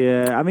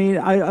 Yeah, I mean,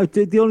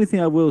 the only thing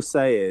I will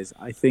say is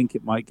I think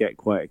it might get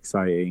quite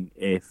exciting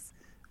if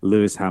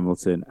Lewis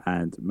Hamilton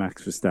and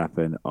Max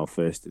Verstappen are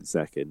first and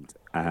second,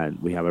 and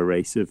we have a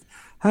race of...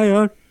 Hang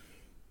on.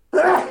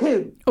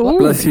 Ooh,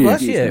 bless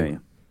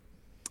you.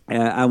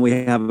 And we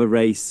have a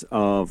race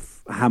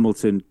of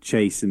Hamilton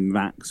chasing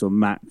Max or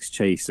Max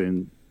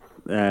chasing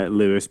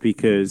Lewis,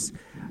 because,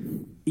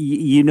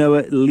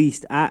 at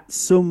least at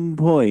some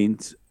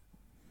point...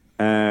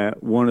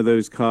 one of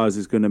those cars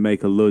is going to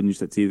make a lunge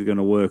that's either going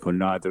to work or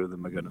neither of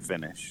them are going to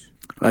finish.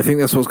 I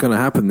think that's what's going to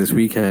happen this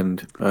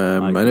weekend.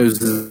 I know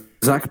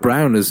Zach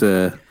Brown has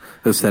said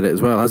it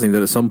as well, hasn't he,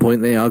 that at some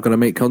point they are going to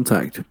make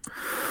contact.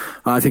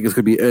 I think it's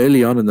going to be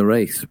early on in the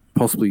race,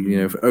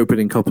 possibly for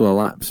opening couple of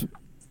laps.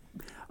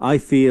 I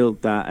feel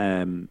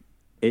that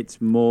it's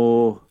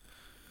more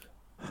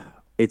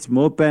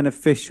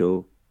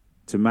beneficial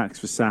to Max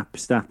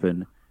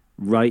Verstappen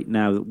right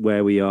now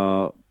where we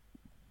are.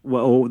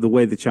 Well, the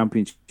way the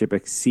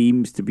championship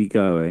seems to be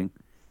going,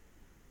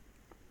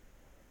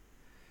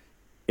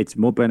 it's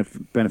more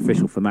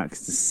beneficial for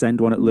Max to send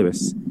one at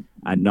Lewis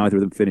and neither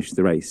of them finish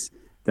the race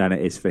than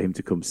it is for him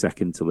to come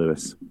second to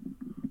Lewis.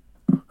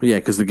 Yeah,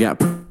 because the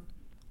gap.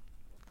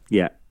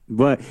 Yeah,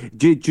 but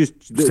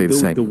just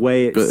the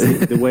way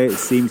it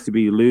seems to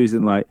be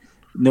losing. But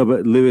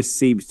Lewis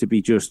seems to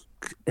be just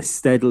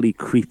steadily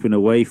creeping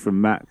away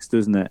from Max,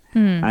 doesn't it?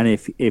 And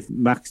if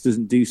Max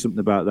doesn't do something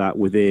about that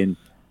within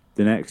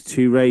the next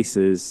two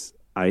races,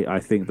 I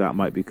think that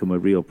might become a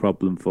real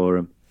problem for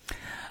him.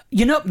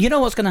 You know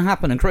what's going to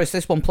happen, and Chris,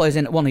 this one plays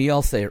into one of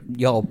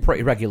your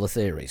pretty regular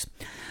theories.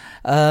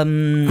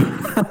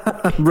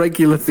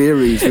 Regular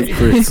theories with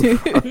Chris.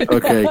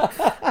 Okay.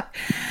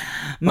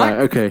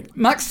 Okay.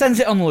 Max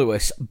sends it on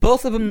Lewis.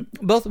 Both of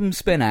them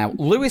spin out.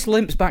 Lewis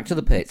limps back to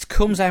the pits.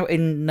 Comes out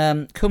in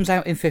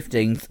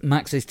 15th.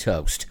 Max is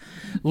toast.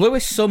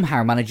 Lewis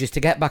somehow manages to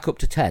get back up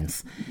to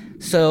 10th.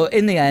 So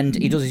in the end,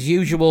 he does his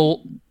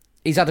usual.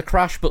 He's had a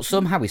crash, but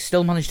somehow he's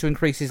still managed to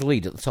increase his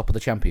lead at the top of the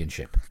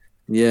championship.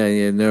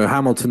 Yeah. No,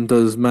 Hamilton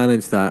does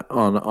manage that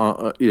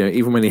on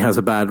even when he has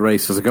a bad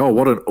race. It's like, oh,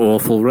 what an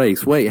awful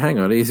race. Wait, hang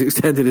on, he's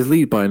extended his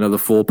lead by another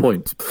 4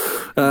 points.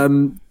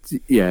 That's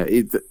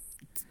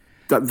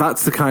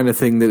the kind of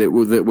thing that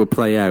will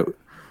play out.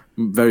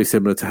 Very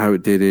similar to how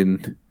it did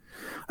in.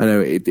 I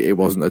know it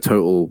wasn't a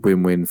total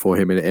win-win for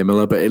him in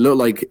Imola, but it looked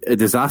like a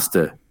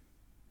disaster.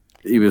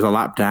 He was a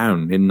lap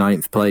down in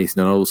 9th place,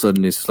 and then all of a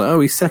sudden it's like, oh,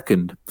 he's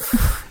second.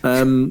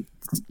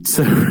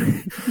 So,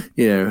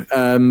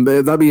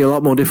 that'd be a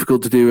lot more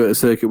difficult to do at a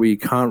circuit where you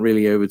can't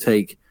really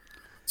overtake.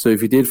 So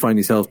if you did find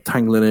yourself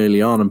tangling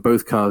early on, and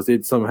both cars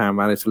did somehow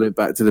manage to limp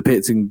back to the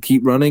pits and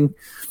keep running,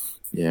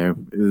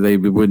 they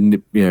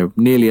wouldn't.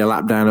 Nearly a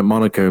lap down at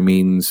Monaco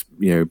means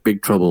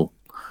big trouble.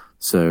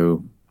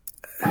 So.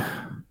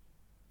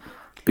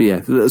 But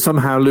yeah,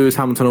 somehow Lewis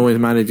Hamilton always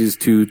manages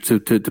to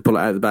pull it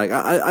out of the bag.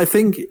 I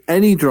think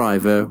any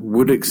driver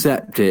would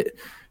accept it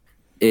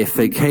if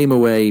they came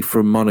away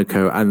from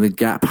Monaco and the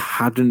gap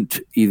hadn't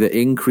either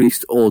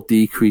increased or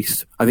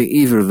decreased. I think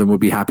either of them would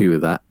be happy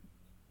with that.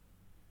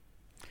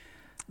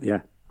 Yeah.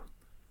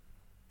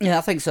 Yeah,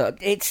 I think so.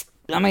 It's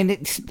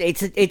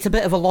a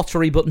bit of a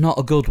lottery, but not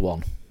a good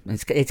one.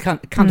 It's kind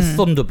of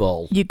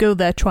Thunderball. You go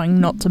there trying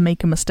not to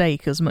make a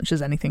mistake as much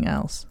as anything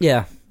else.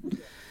 Yeah.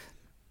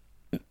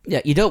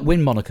 Yeah, you don't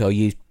win Monaco,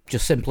 you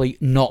just simply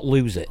not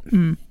lose it.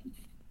 Mm.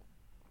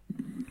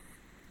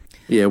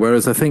 Yeah,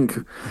 whereas I think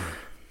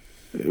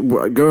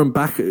going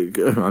back,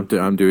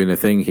 I'm doing a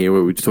thing here where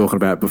we were talking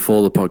about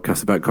before the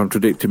podcast about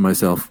contradicting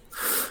myself.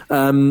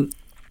 I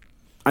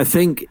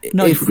think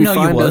if we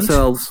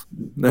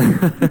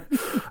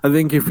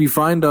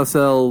find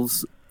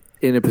ourselves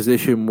in a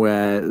position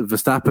where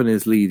Verstappen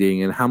is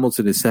leading and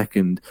Hamilton is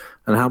second,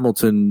 and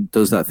Hamilton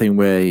does that thing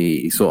where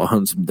he sort of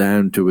hunts him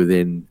down to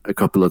within a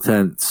couple of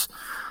tenths,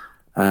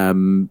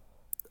 and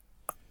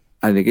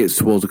it gets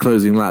towards the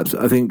closing laps,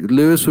 I think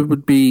Lewis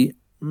would be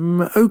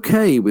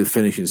okay with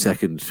finishing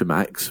second to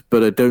Max,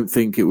 but I don't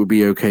think it would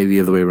be okay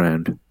the other way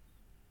around.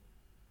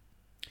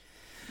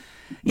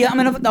 Yeah, I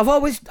mean, I've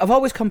always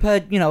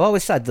compared. I've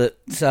always said that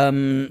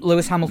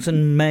Lewis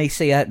Hamilton may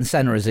see Ayrton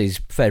Senna as his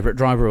favourite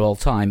driver of all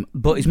time,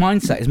 but his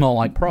mindset is more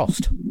like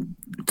Prost.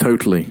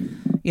 Totally.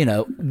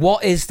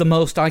 What is the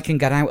most I can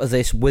get out of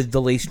this with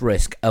the least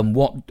risk, and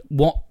what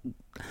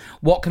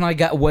can I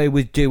get away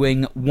with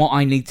doing? What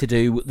I need to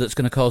do that's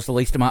going to cause the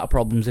least amount of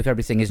problems if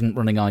everything isn't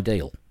running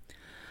ideal.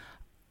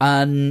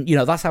 And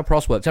that's how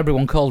Prost works.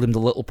 Everyone called him the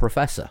little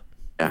professor.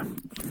 Yeah,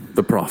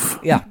 the prof.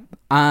 Yeah.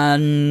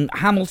 And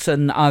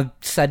Hamilton, I've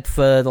said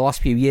for the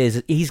last few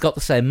years, he's got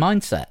the same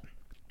mindset.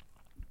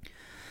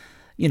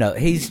 He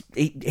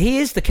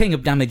is the king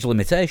of damage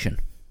limitation.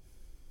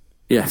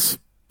 Yes,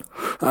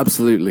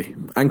 absolutely.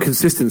 And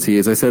consistency,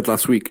 as I said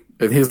last week,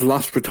 his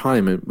last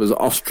retirement was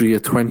Austria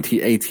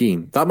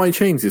 2018. That might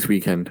change this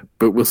weekend,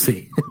 but we'll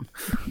see.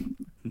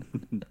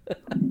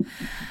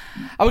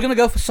 Are we going to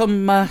go for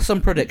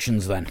some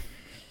predictions then?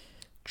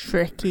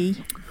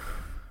 Tricky.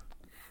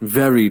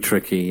 Very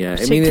tricky, yeah.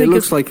 I mean, it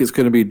looks like it's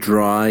going to be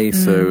dry,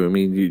 so, I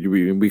mean,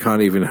 we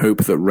can't even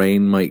hope that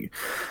rain might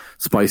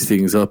spice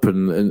things up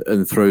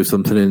and throw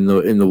something in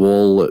the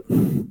wall at,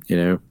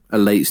 a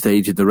late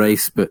stage of the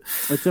race. But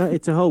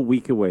it's a whole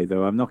week away,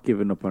 though. I'm not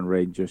giving up on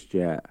rain just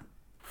yet.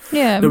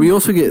 Yeah. No, we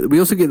also get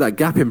that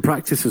gap in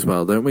practice as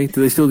well, don't we?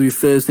 Do they still do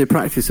Thursday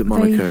practice at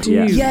Monaco? They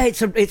do. Yeah, it's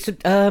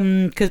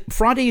because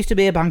Friday used to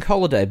be a bank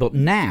holiday, but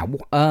now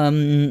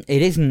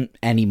it isn't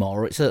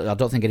anymore. I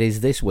don't think it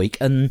is this week,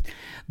 and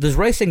there's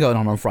racing going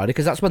on Friday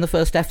because that's when the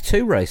first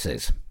F2 race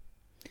is.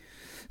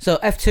 So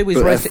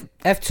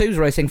F2's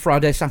racing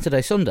Friday,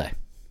 Saturday, Sunday.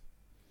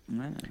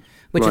 Right,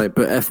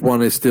 but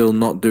F1 is still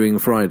not doing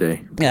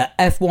Friday. Yeah,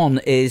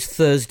 F1 is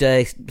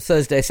Thursday,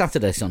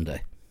 Saturday,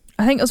 Sunday.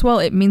 I think as well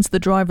it means the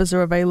drivers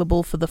are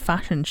available for the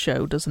fashion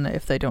show, doesn't it?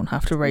 If they don't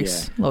have to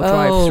race or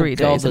drive 3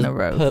 days in a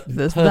row.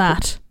 There's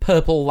that.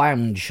 Purple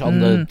Lounge on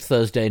the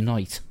Thursday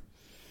night.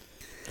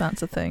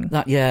 That's a thing.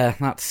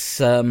 That's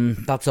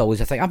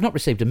always a thing. I've not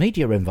received a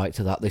media invite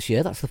to that this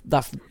year.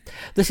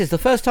 This is the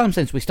first time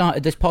since we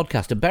started this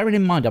podcast, and bearing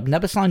in mind I've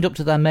never signed up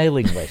to their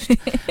mailing list,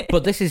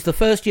 but this is the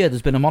first year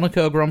there's been a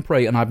Monaco Grand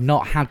Prix and I've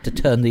not had to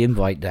turn the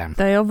invite down.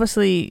 They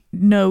obviously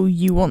know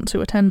you want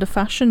to attend a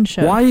fashion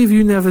show. Why have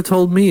you never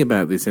told me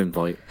about this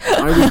invite?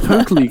 I would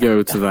totally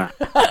go to that.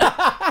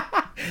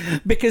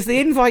 Because the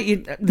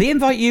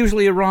invite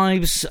usually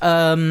arrives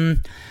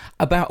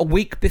about a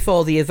week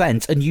before the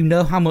event, and you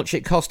know how much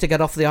it costs to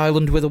get off the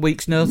island with a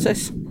week's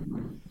notice?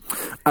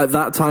 At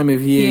that time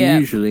of year,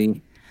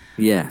 usually,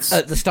 yes.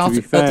 At the start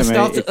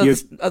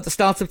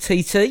of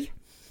TT?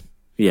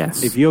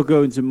 Yes. If you're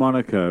going to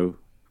Monaco,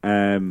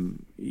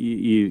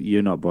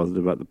 you're not bothered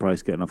about the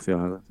price getting off the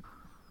island.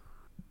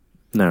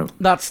 No.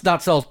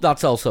 That's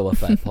also a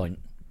fair point.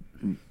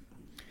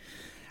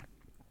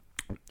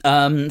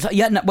 When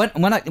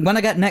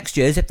I get next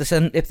year's, if they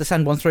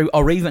send one through,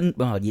 or even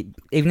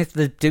if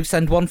they do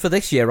send one for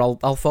this year,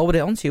 I'll forward it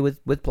on to you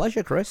with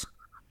pleasure, Chris.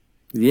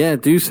 Yeah,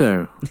 do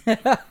so.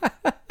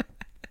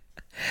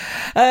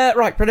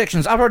 Right,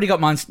 predictions. I've already got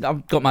mine.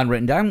 I've got mine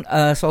written down,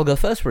 so I'll go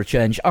first for a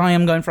change. I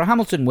am going for a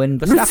Hamilton win.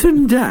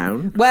 Written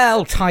down?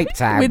 Well,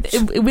 typed out.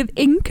 with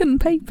ink and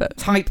paper.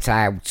 Typed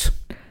out.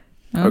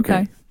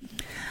 Okay.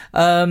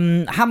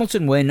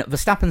 Hamilton win.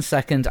 Verstappen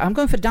second. I'm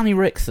going for Danny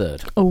Rick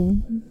third. Oh,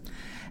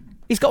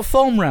 he's got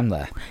form around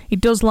there, he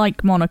does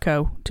like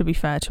Monaco. To be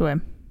fair to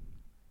him,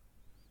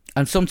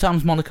 and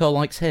sometimes Monaco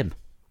likes him.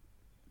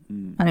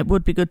 And it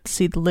would be good to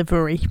see the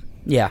livery.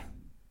 Yeah.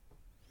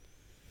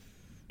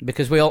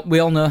 Because we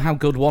all know how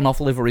good one-off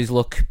liveries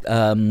look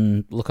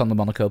on the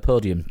Monaco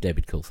podium,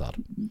 David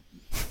Coulthard.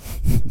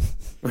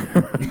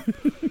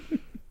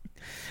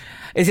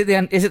 Is it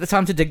the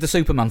time to dig the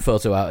Superman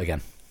photo out again?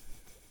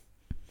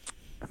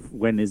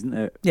 When isn't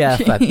it? Yeah,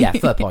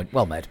 fair point.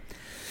 Well made.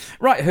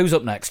 Right, who's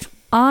up next?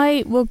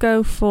 I will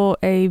go for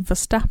a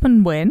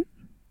Verstappen win,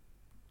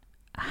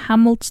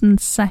 Hamilton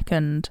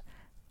second,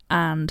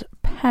 and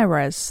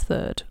Perez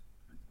third.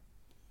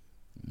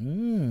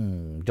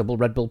 Double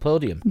Red Bull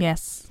podium.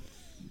 Yes.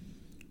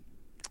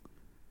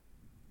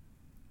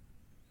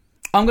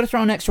 I'm going to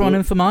throw an extra one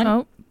in for mine.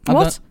 Oh,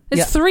 what?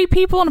 There's 3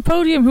 people on a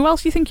podium. Who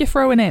else do you think you're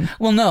throwing in?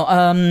 Well,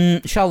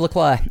 no, Charles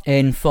Leclerc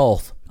in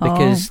fourth.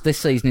 Because this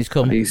season he's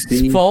come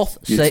fourth,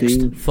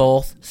 sixth,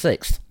 fourth,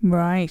 sixth.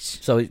 Right.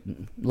 So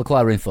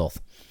Leclerc in fourth.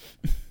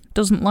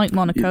 Doesn't like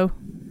Monaco.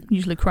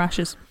 Usually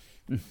crashes.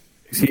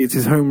 See, it's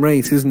his home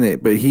race, isn't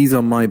it? But he's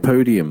on my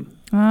podium.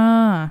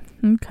 Ah,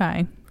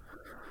 okay.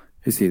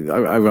 You see,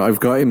 I've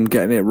got him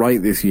getting it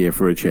right this year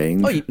for a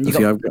change.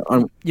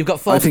 Oh, you've got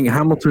 4. I think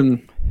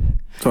Hamilton.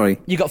 Sorry,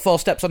 you got 4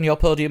 steps on your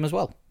podium as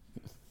well.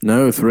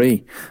 No,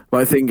 3.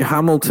 But I think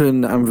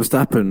Hamilton and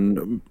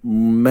Verstappen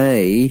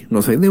may, I'm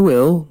not saying they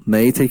will,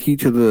 may take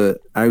each other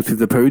out of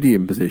the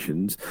podium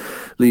positions,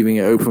 leaving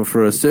it open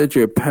for a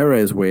Sergio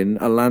Perez win,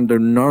 a Lando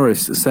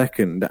Norris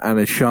second, and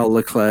a Charles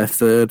Leclerc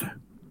third.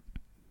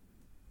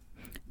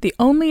 The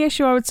only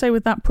issue I would say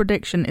with that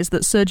prediction is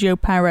that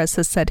Sergio Perez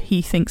has said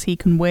he thinks he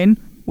can win,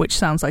 which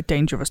sounds like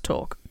dangerous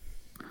talk.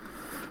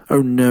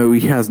 Oh no,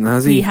 he hasn't,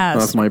 has he? He has.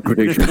 That's my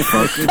prediction.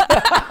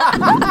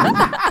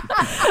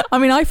 I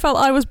mean, I felt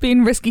I was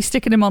being risky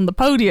sticking him on the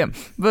podium,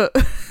 but...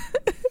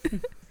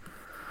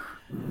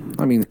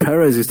 I mean,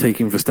 Perez is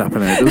taking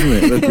Verstappen out, doesn't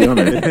it? Let's be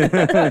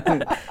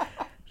honest.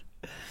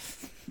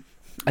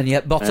 And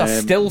yet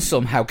Bottas still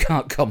somehow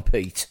can't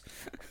compete.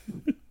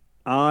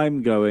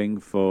 I'm going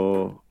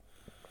for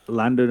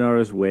Lando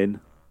Norris win.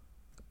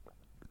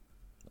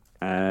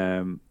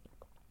 Charles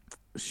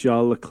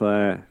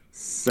Leclerc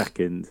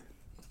second.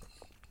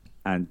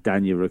 And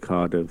Daniel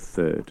Ricciardo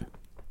third.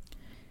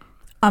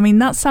 I mean,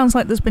 that sounds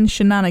like there's been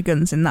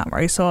shenanigans in that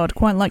race, so I'd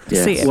quite like to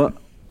see it. Well,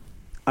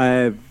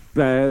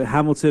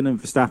 Hamilton and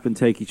Verstappen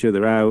take each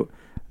other out.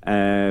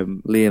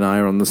 Lee and I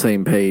are on the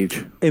same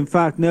page. In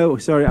fact, no,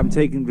 sorry, I'm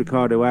taking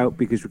Ricciardo out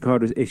because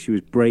Ricciardo's issue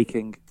is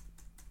braking,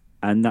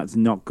 and that's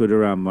not good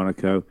around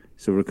Monaco,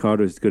 so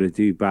Ricciardo's going to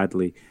do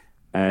badly.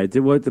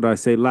 What did I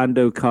say?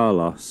 Lando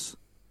Carlos.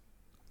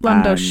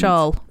 Lando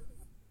Charles.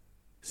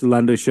 So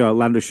Lando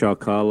Charles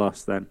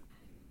Carlos then.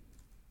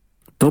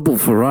 Double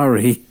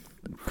Ferrari.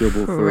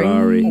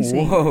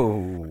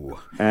 Whoa.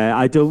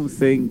 I don't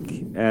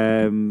think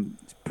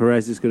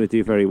Perez is going to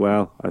do very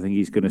well. I think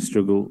he's going to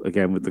struggle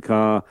again with the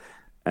car.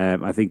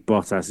 I think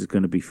Bottas is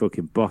going to be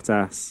fucking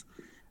Bottas.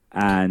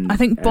 And I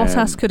think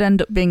Bottas could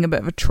end up being a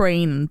bit of a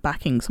train and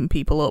backing some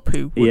people up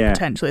who would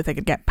potentially, if they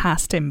could get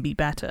past him, be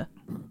better.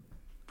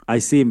 I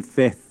see him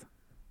 4th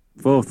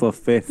or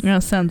 5th. Yeah,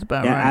 sounds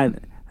about right.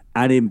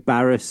 And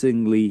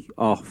embarrassingly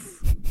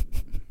off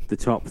the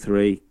top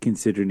 3,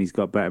 considering he's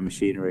got better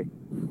machinery.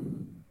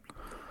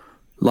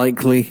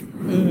 Likely.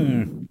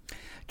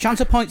 Chance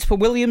of points for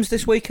Williams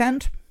this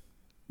weekend?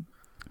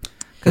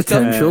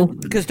 Potential.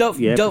 Because don't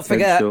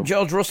forget,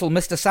 George Russell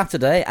missed a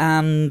Saturday,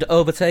 and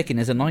overtaking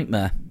is a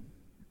nightmare.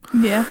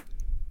 Yeah.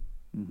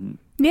 Mm-hmm.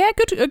 Yeah,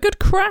 a good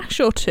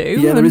crash or two.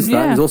 Yeah, there is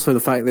that. There's also the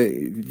fact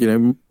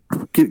that,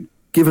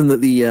 given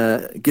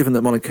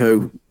that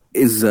Monaco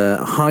is a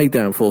high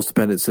downforce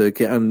dependent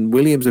circuit, and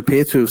Williams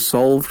appear to have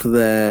solved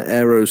their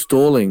aero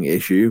stalling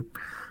issue,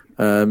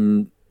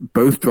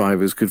 both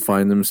drivers could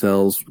find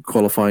themselves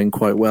qualifying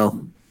quite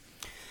well.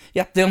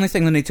 Yeah, the only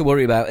thing they need to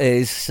worry about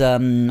is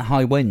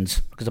high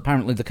winds, because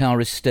apparently the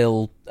car is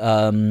still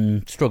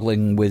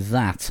struggling with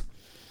that.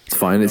 It's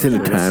fine, it's in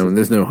a town,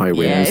 there's no high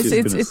winds.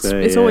 Yeah,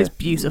 it's always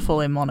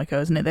beautiful in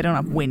Monaco, isn't it? They don't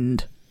have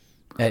wind.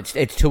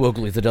 It's too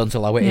ugly, they don't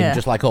allow it in,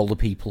 just like all the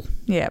people.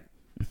 Yeah.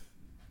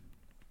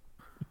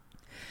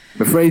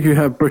 I'm afraid you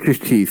have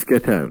British teeth.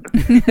 Get out.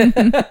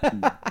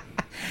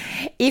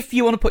 If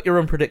you want to put your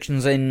own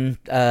predictions in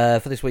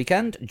for this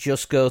weekend,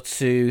 just go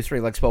to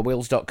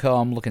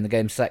threelegsportwheels.com, look in the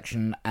games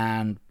section,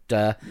 and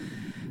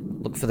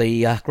look for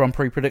the Grand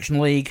Prix Prediction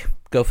League.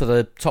 Go for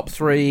the top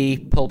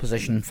 3, pole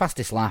position,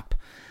 fastest lap,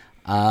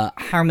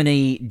 how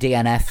many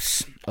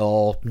DNFs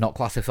or not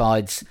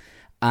classifieds,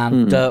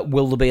 and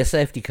will there be a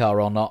safety car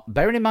or not?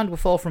 Bearing in mind we're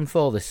 4 from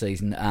 4 this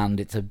season, and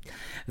it's a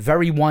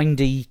very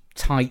windy,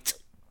 tight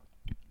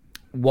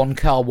one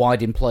car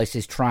wide in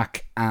places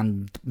track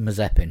and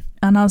Mazepin.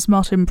 And as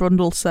Martin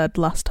Brundle said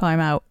last time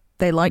out,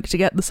 they like to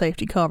get the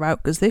safety car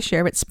out because this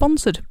year it's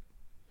sponsored.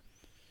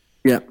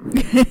 Yeah.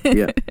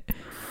 Yeah.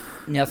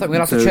 Yeah, I think we'll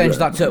have to change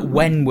that to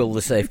when will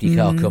the safety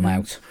car come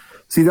out.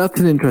 See, that's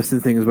an interesting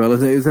thing as well.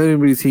 Has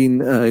anybody seen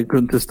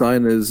Gunther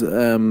Steiner's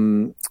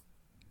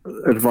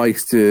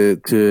advice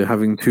to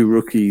having two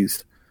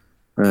rookies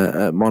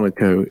at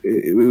Monaco?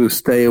 It was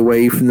stay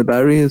away from the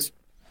barriers.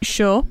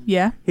 Sure,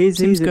 yeah. Here's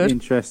Seems an good.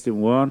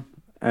 interesting one.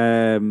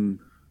 Let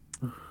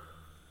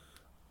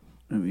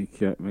me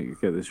get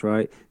this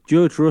right.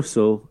 George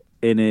Russell,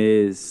 in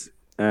his...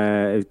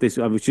 I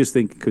was just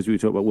thinking, because we were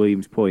talking about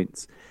Williams'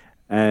 points.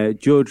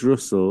 George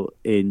Russell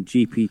in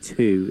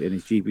GP2, in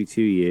his GP2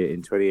 year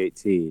in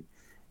 2018,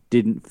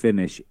 didn't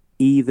finish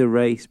either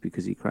race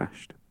because he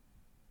crashed.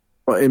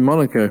 What, in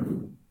Monaco?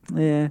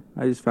 Yeah,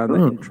 I just found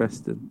that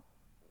interesting.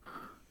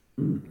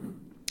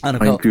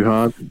 And Too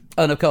hard.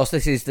 And of course,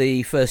 this is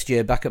the first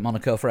year back at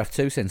Monaco for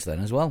F2 since then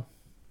as well.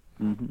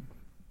 Mm-hmm.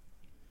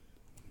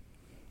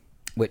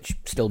 Which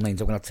still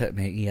means I'm going to take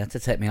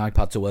my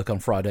iPad to work on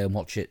Friday and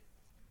watch it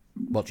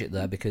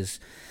there, because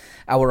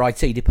our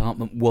IT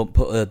department won't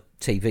put a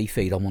TV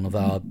feed on one of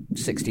our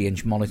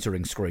 60-inch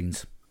monitoring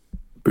screens.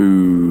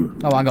 Boo.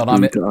 Oh, hang on,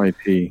 I'm in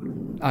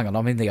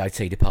the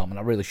IT department.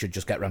 I really should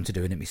just get round to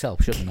doing it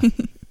myself, shouldn't I?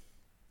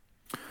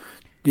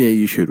 Yeah,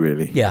 you should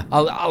really. Yeah,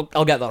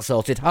 I'll get that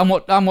sorted. I'm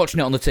watching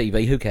it on the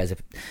TV. Who cares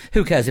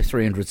if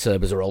 300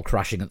 Serbers are all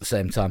crashing at the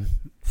same time?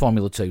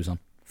 Formula 2's on.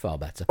 Far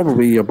better.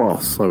 Probably your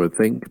boss, I would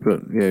think,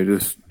 but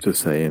just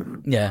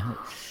saying. Yeah,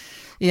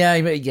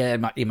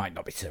 he might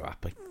not be too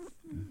happy.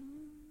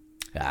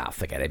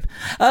 Forget him.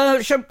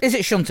 Is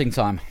it shunting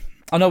time?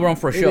 I know we're on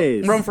for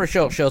a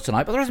short show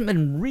tonight, but there hasn't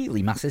been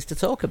really masses to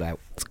talk about.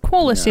 It's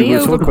quality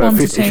We'll over talk about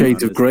 50 quantity.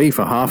 Shades of Grey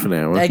for half an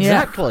hour.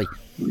 Exactly.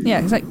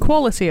 Yeah, it's like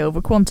quality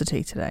over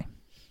quantity today.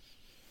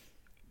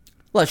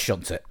 Let's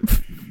shunt it.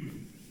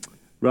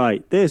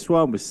 Right, this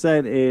one was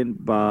sent in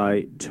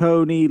by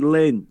Tony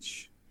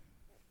Lynch.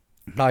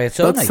 Hiya,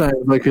 Tony. That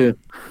sounds like a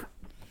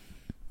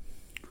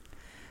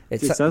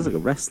It sounds like a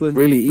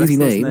really easy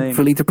name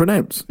for Lee to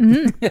pronounce.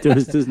 It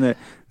does, doesn't it?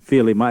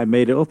 Feel he might have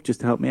made it up just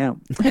to help me out.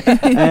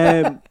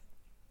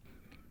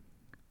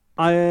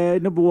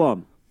 Number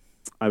one,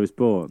 I was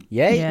born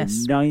Yay.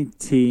 Yes. in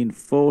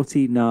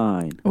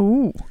 1949.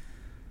 Ooh.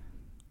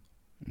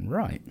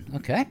 Right,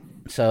 okay.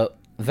 So,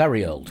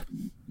 very old.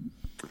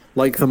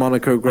 Like the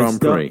Monaco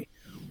Grand Prix.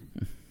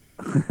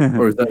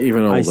 Or is that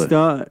even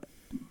older?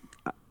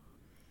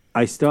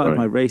 I started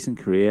my racing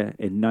career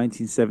in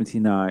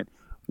 1979,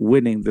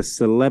 winning the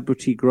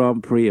Celebrity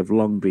Grand Prix of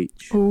Long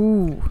Beach.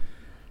 Ooh.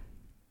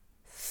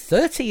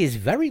 30 is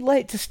very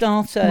late to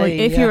start a... Like,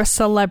 if you're a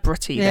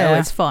celebrity, though, Yeah.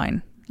 it's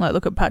fine. Like,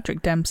 look at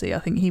Patrick Dempsey. I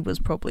think he was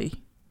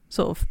probably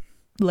sort of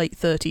late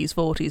 30s,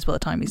 40s by the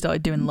time he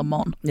started doing Le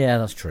Mans. Yeah,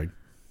 that's true.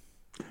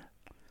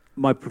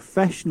 My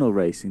professional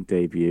racing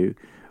debut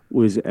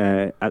was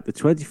at the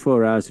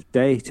 24 Hours of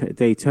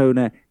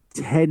Daytona,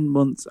 10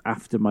 months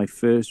after my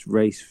first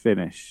race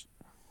finished.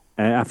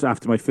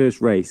 After my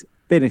first race,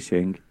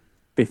 finishing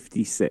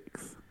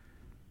 56th.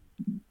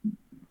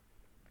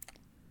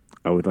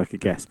 I would like a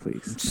guess,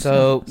 please.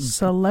 So,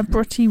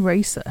 Celebrity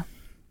racer.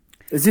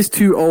 Is this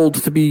too old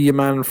to be your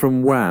man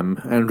from Wham,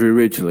 Andrew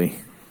Ridgeley?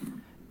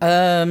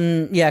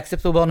 yeah,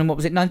 except the one in, what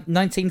was it,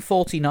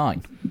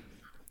 1949?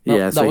 Well,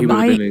 Yeah, that so he would would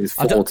have be- been in his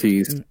I don't-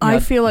 40s. I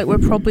feel like we're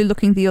probably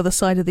looking the other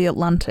side of the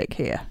Atlantic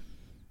here.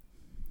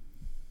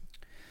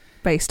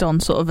 Based on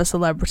sort of a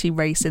celebrity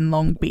race in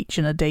Long Beach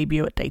and a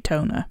debut at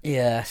Daytona.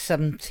 Yeah,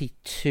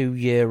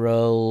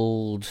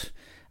 72-year-old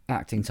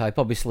acting type.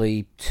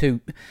 Obviously, too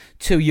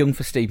young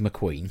for Steve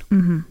McQueen.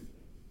 Mm-hmm.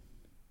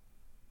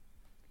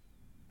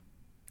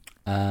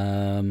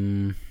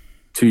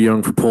 Too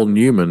young for Paul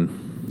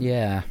Newman.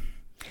 Yeah.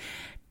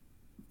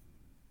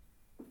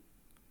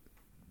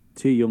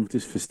 Too young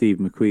just for Steve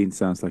McQueen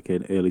sounds like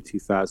an early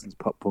 2000s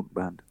pop punk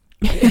band.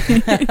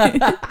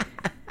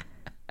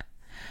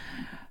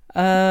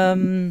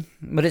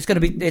 But it's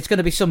going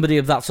to be somebody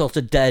of that sort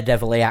of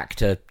daredevil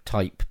actor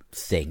type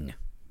thing.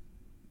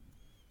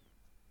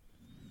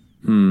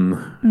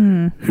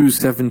 Who's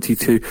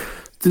 72?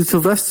 Did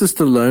Sylvester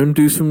Stallone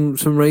do some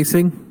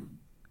racing?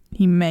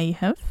 He may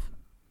have.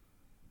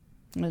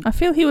 I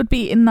feel he would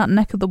be in that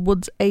neck of the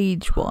woods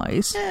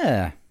age-wise.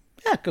 Yeah,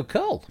 good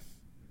call.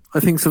 I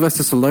think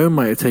Sylvester Stallone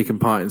might have taken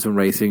part in some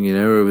racing,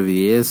 over the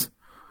years.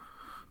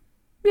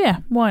 Yeah,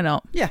 why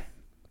not? Yeah,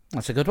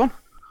 that's a good one.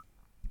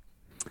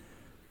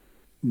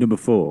 Number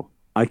 4.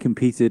 I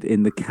competed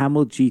in the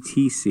Camel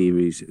GT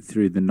series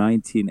through the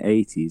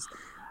 1980s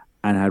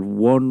and had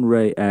one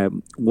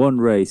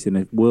race in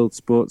a World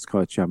Sports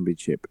Car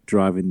Championship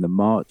driving the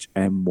March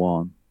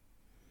M1.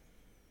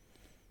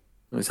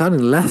 It's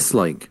sounding less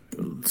like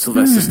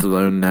Sylvester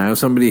Stallone now,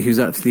 somebody who's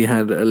actually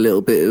had a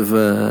little bit of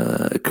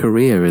a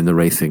career in the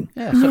racing.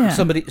 Yeah, Yeah.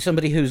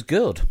 somebody who's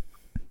good.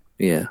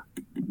 Yeah.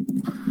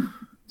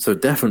 So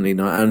definitely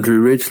not Andrew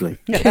Ridgeley.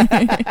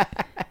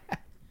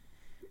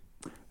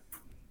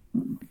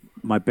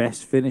 my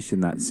best finish in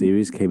that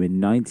series came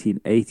in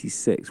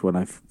 1986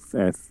 when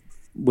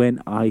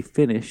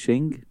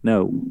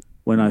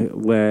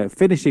we're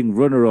finishing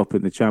runner-up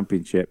in the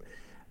championship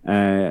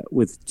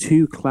with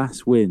 2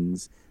 class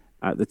wins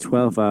at the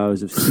 12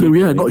 Hours of Sea. Oh,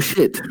 yeah, not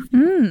shit.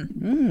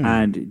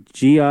 And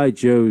G.I.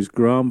 Joe's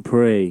Grand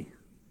Prix.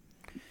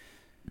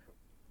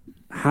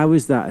 How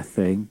is that a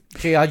thing?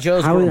 G.I.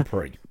 Joe's Grand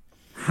Prix.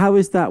 How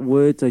is that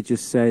words I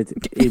just said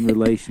in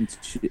relation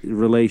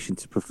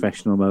to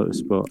professional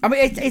motorsport? I mean,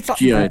 it's like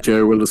G.I.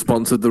 Joe will have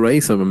sponsored the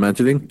race, I'm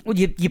imagining. Well,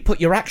 you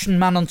put your Action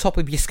Man on top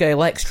of your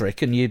Scale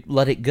Extric and you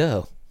let it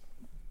go.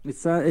 It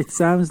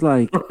sounds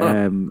like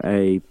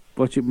a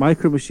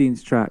Micro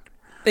Machines track.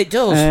 It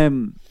does.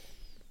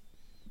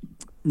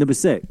 Number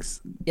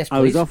 6. Yes, please. I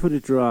was offered a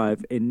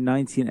drive in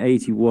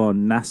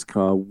 1981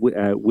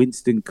 NASCAR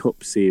Winston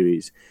Cup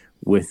Series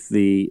with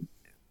the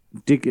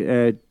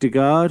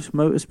Dygard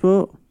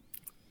Motorsport?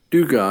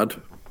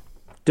 Dygard,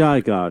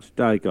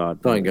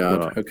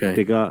 okay.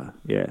 Dygard,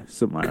 yeah,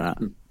 something like that.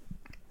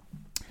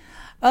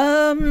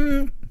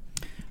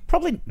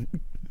 Probably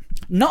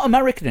not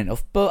American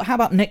enough, but how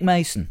about Nick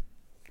Mason?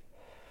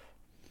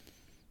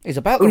 He's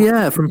about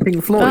from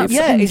Pink Floyd.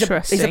 He's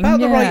about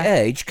the right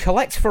age,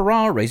 collects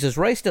Ferraris, has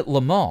raced at Le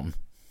Mans.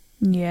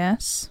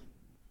 Yes.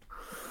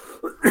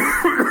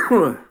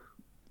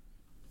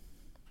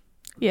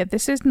 Yeah,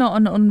 this is not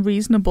an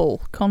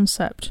unreasonable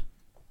concept.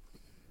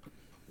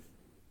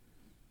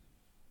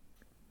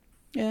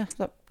 Yeah,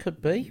 that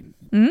could be.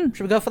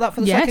 Should we go for that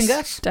for the second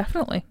guess?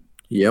 Definitely.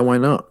 Yeah, why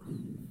not?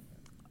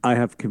 I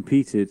have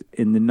competed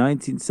in the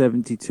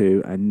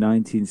 1972 and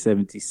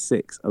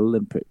 1976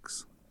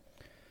 Olympics.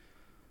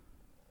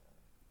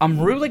 I'm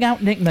ruling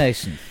out Nick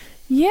Mason.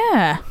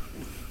 Yeah.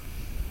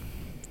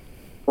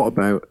 What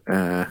about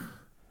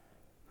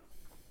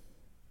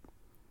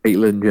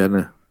Caitlyn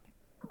Jenner?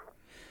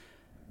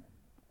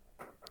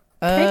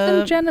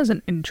 Caitlyn Jenner's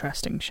an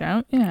interesting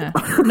shout, yeah.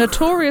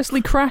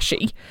 Notoriously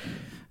crashy.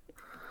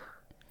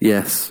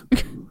 Yes.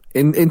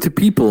 Into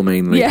people,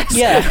 mainly. Yes.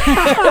 Yeah.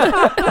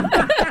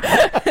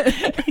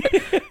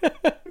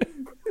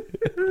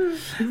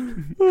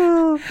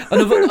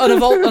 and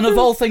of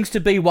all things to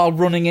be while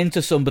running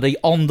into somebody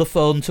on the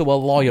phone to a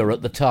lawyer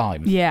at the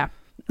time. Yeah.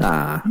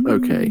 Ah,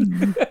 okay.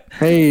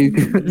 Hey,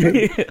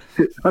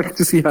 I can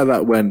see how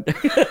that went.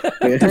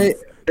 Hey,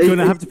 you're going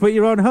to have to put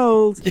you on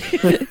hold.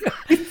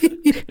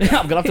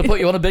 I'm going to have to put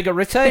you on a bigger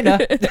retainer.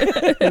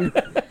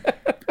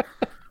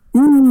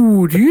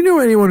 Ooh, do you know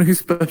anyone who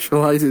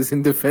specialises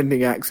in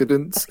defending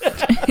accidents?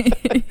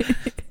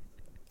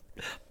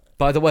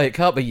 By the way, it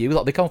can't be you.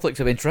 That'll be conflict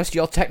of interest.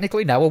 You're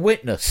technically now a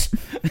witness.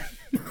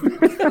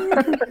 Yeah,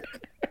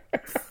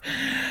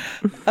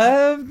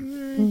 I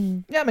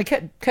mean,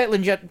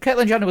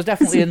 Caitlyn Jenner was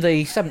definitely in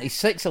the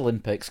 76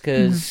 Olympics,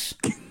 because...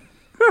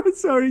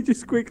 Sorry,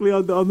 just quickly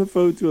on the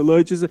phone to a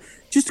lawyer. Just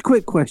a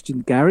quick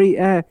question, Gary.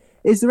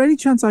 Is there any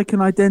chance I can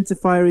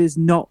identify her as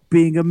not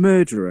being a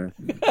murderer?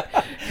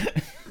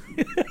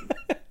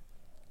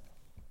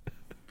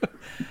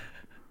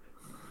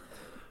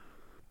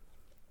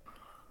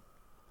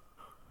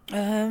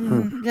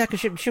 Yeah,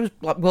 because she was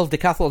like world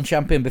decathlon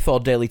champion before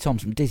Daley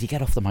Thompson. Dizzy,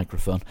 get off the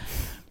microphone.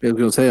 I was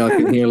going to say I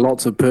can hear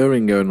lots of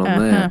purring going on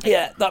there.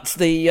 Yeah, that's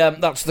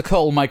the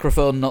call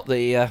microphone, not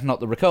the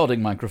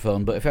recording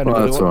microphone. But if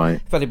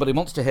anybody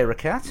wants to hear a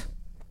cat,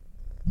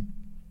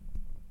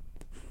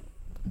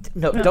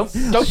 no, don't.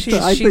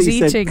 She's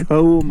eating. Said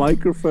call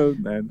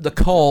microphone then. The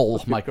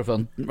call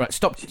microphone. Right,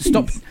 stop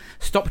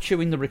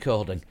chewing the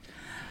recording.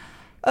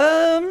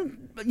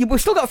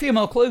 We've still got a few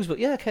more clues, but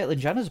yeah, Caitlyn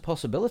Jenner's a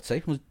possibility.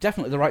 It was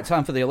definitely the right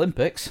time for the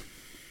Olympics.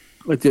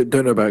 I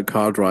don't know about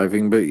car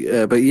driving, but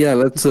yeah,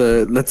 let's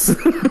put that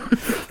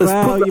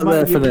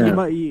there for now.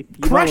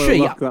 Crashy,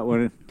 lock that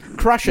one in.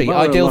 Crashy,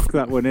 ideal. Lock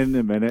that one in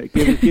a minute.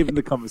 Given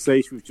the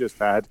conversation we've just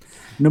had.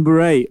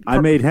 Number 8, I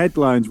made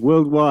headlines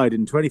worldwide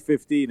in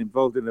 2015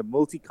 involved in a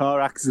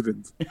multi-car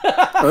accident.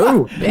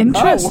 Oh,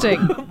 interesting.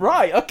 Oh,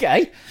 right,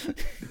 okay.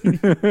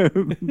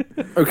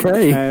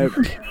 Okay.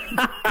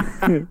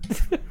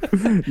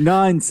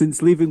 9,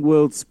 since leaving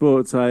World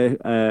Sports,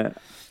 I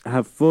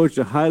have forged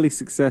a highly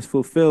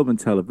successful film and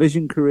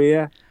television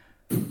career,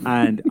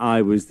 and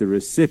I was the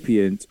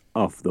recipient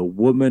of the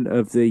Woman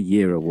of the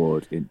Year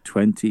award in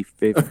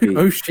 2015.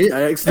 Oh shit,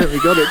 I accidentally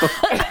got it.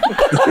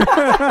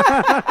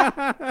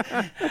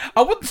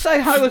 I wouldn't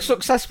say highly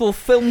successful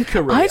film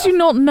career. I do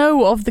not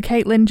know of the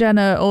Caitlyn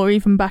Jenner or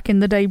even back in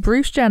the day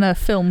Bruce Jenner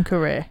film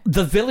career.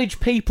 The Village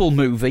People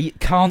movie,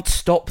 Can't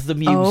Stop the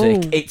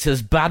Music. It's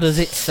as bad as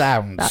it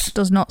sounds. That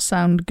does not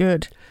sound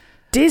good.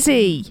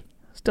 Dizzy,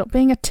 stop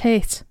being a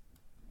tit.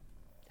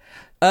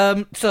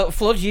 So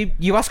Flood,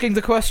 you asking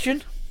the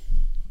question?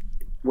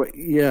 Well,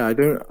 yeah, I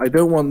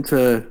don't want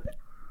to,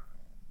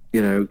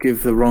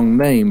 give the wrong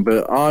name,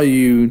 but are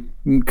you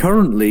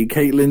currently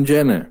Caitlyn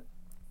Jenner?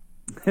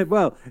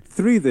 Well,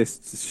 through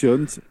this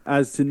shunt,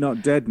 as to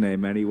not dead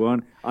name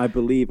anyone, I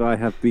believe I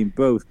have been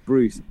both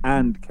Bruce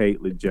and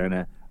Caitlyn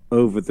Jenner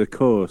over the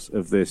course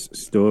of this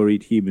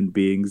storied human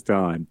being's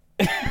time.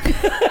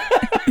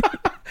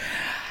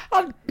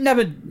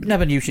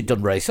 Never knew she'd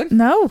done racing.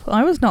 No,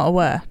 I was not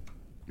aware.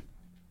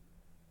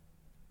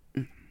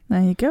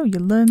 There you go. You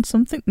learned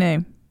something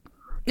new.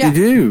 Yeah. You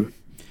do.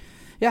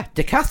 Yeah,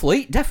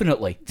 decathlete,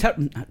 definitely.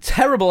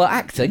 Terrible at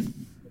acting.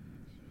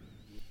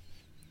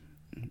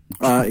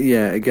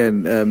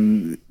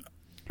 Again,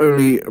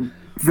 only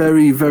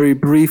very, very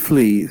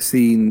briefly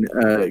seen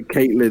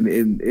Caitlin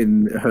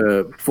in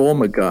her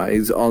former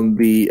guise on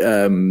the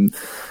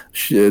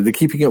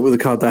Keeping Up with the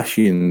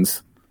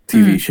Kardashians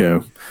TV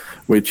show,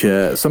 which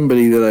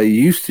somebody that I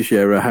used to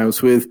share a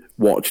house with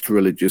watched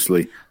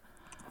religiously.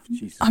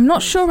 Jesus I'm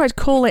not sure I'd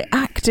call it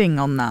acting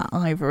on that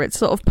either. It's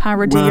sort of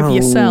parody of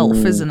yourself,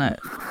 isn't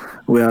it?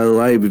 Well,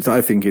 I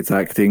think it's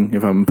acting,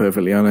 if I'm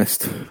perfectly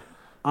honest.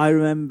 I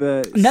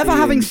remember never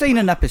having seen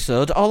an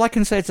episode. All I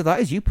can say to that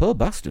is, you poor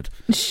bastard.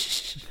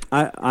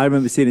 I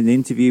remember seeing an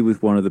interview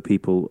with one of the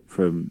people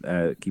from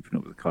Keeping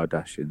Up with the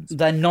Kardashians.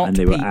 They're not.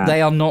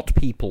 They are not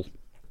people.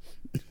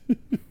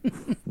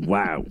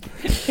 Wow.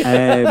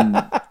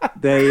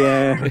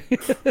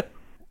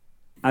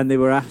 And they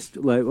were asked,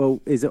 like, "Well,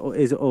 is it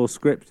all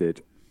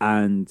scripted?"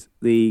 And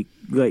the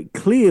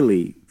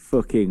clearly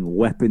fucking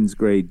weapons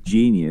grade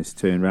genius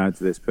turned around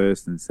to this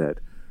person and said,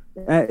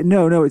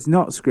 "No, it's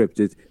not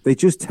scripted. They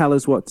just tell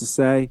us what to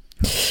say."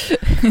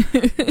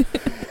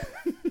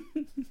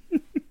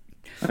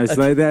 I was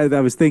like,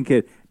 I was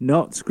thinking,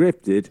 not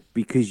scripted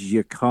because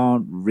you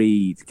can't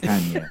read,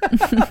 can you?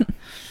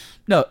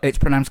 No, it's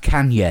pronounced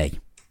Kanye.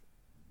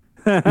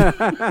 I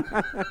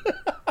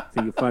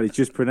think you'll find it's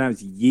just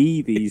pronounced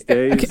ye these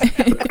days.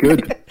 That's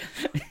good.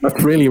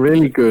 That's really,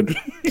 really good.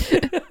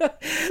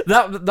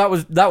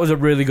 That was a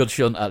really good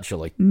shunt,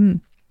 actually.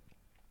 Mm.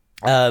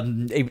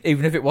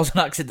 Even if it wasn't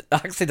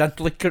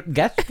accidentally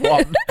guessed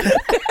one.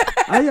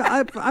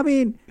 I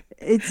mean,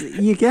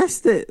 you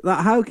guessed it. Like,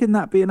 how can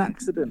that be an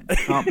accident? It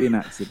can't be an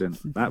accident.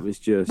 That was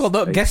just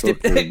guessed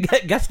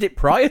it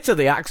prior to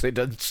the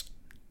accident.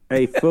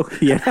 Hey, fuck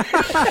yeah.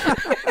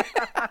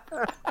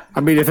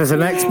 I mean, if there's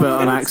an expert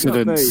on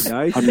accidents,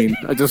 nice. I mean,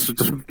 I just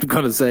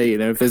got to say,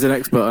 if there's an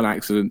expert on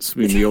accidents,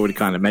 I mean, we already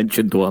kind of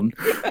mentioned one.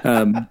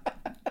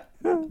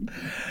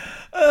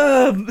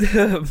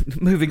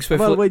 Moving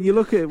swiftly. Well, when you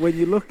look at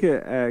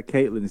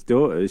Caitlin's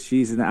daughters,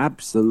 she's an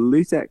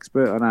absolute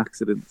expert on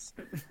accidents.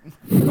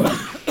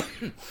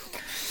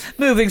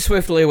 Moving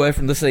swiftly away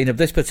from the scene of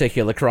this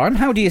particular crime,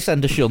 how do you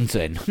send a shunt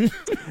in?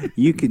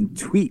 You can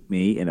tweet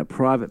me in a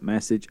private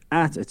message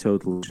at a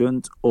total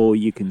shunt, or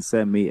you can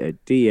send me a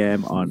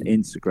DM on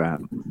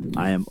Instagram.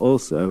 I am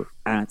also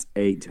at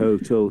a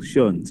total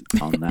shunt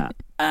on that.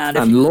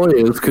 And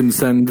lawyers can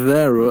send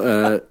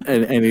their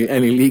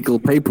any legal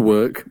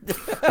paperwork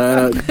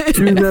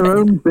to their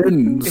own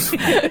bins.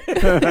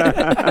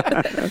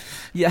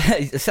 Yeah,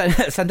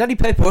 send any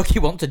paperwork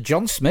you want to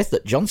John Smith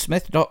at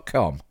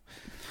johnsmith.com.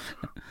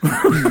 I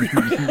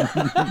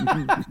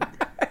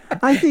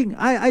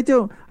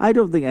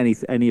don't think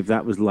any of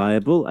that was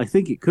liable. I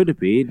think it could have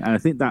been, and I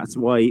think that's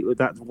what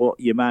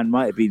your man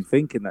might have been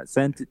thinking that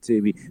sent it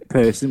to me.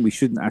 Person, we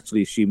shouldn't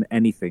actually assume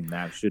anything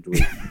now, should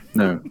we?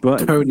 No,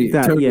 but Tony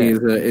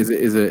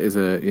is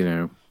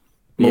a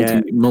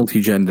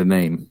multi-gender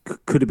name.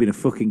 Could have been a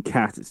fucking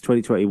cat. It's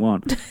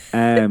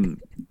 2021.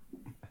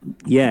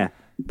 Yeah,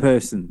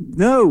 person.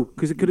 No,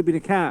 because it could have been a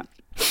cat.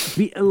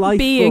 Be a life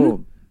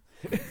form.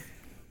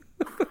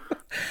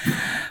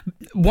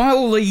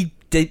 While Lee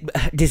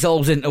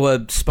dissolves into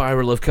a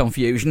spiral of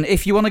confusion,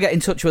 if you want to get in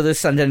touch with us,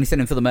 send anything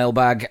in for the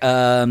mailbag,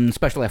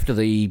 especially after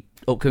the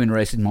upcoming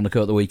race in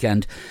Monaco at the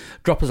weekend,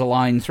 drop us a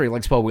line,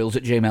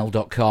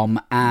 3legs4wheels@gmail.com,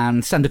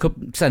 and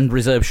send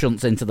reserve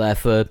shunts into there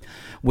for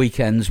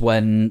weekends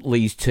when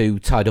Lee's too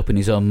tied up in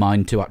his own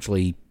mind to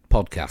actually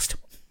podcast.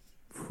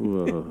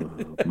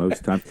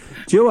 Most times.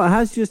 Do you know what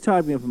has just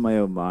tied me up in my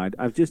own mind?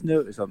 I've just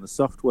noticed on the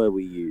software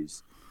we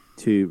use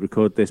to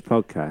record this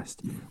podcast,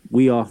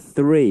 we are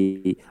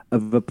 3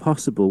 of a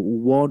possible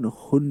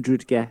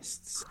 100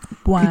 guests.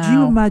 Wow. Could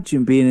you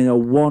imagine being in a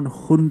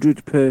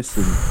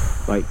 100-person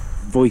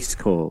voice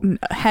call?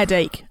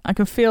 Headache. I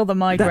can feel the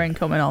migraine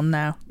coming on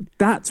now.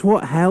 That's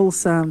what hell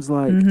sounds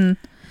like. Mm-hmm.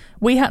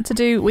 We had to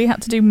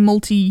do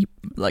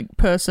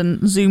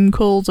multi-person Zoom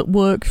calls at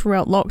work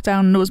throughout lockdown,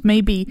 and there was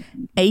maybe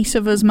 8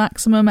 of us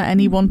maximum at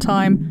any one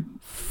time.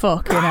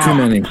 Fucking hell. Too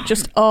many.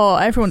 Just,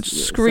 everyone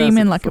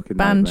screaming like a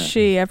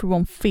banshee,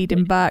 everyone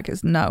feeding back.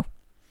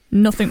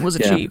 Nothing was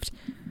achieved.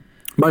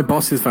 My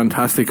boss is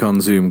fantastic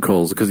on Zoom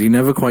calls because he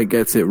never quite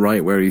gets it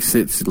right where he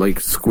sits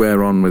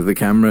square on with the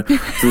camera.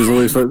 So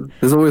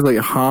there's always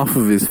half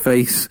of his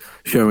face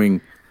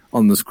showing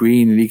on the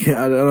screen, and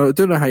I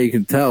don't know how you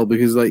can tell,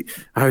 because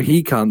how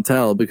he can't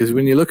tell, because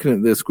when you're looking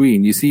at the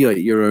screen you see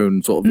your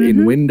own sort of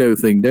in window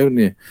thing, don't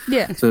you?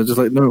 Yeah. So just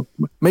no,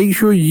 make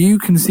sure you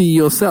can see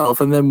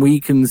yourself and then we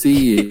can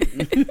see you.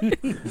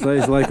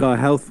 It's like our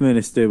health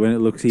minister when he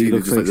looks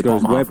like the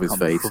bottom half of his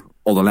face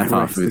or the left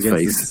half of his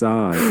face.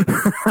 Side.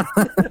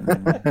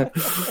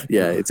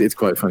 Yeah, it's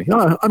quite funny.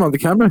 Oh, I'm on the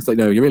camera. It's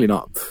no, you're really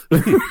not.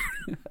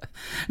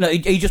 No,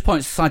 he just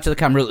points aside to the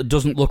camera that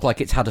doesn't look like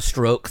it's had a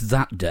stroke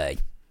that day.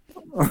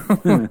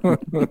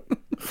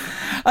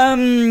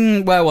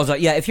 Where was I?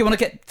 Yeah, if you want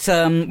to get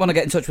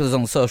in touch with us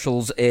on the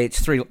socials,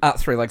 it's at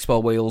Three Legs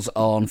Four Wheels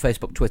on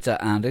Facebook, Twitter,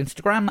 and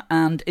Instagram,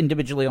 and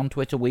individually on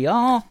Twitter we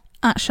are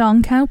at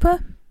Sean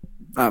Cowper,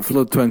 at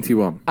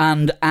Flood21,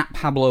 and at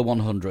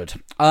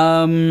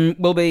Pablo100.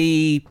 We'll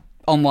be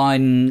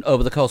online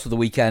over the course of the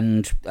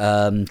weekend,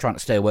 trying to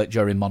stay awake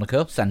during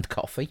Monaco. Send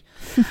coffee.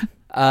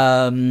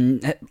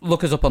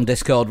 Look us up on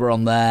Discord, we're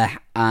on there,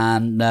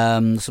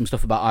 and some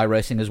stuff about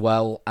iRacing as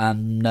well,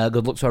 and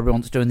good luck to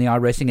everyone that's doing the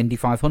iRacing Indy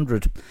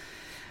 500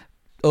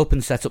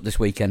 open setup this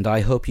weekend. I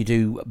hope you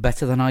do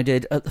better than I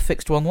did at the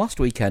fixed one last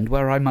weekend,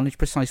 where I managed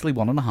precisely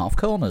 1.5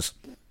 corners.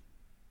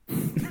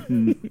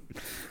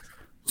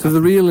 So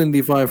the real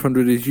Indy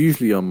 500 is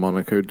usually on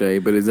Monaco Day,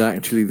 but is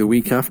actually the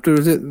week after,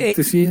 is it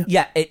this year?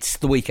 Yeah, it's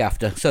the week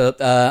after. So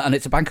and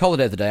it's a bank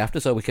holiday the day after,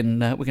 so we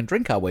can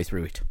drink our way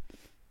through it.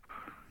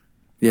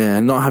 Yeah,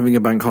 and not having a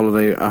bank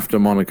holiday after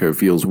Monaco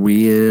feels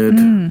weird.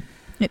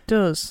 It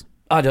does.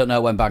 I don't know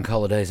when bank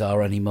holidays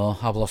are anymore.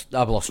 I've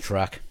lost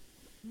track.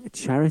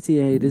 Charity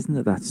Aid, isn't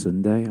it, that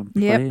Sunday? I'm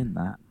playing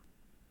that.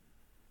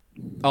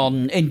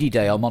 On Indy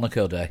Day or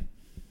Monaco Day?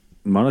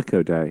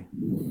 Monaco Day.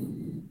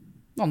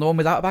 On the one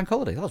without a bank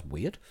holiday. That's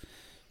weird.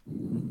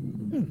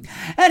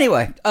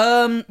 Anyway,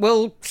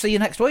 we'll see you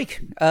next week.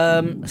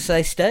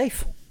 Stay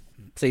safe.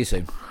 See you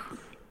soon.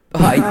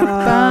 Bye.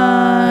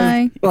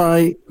 Bye.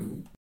 Bye.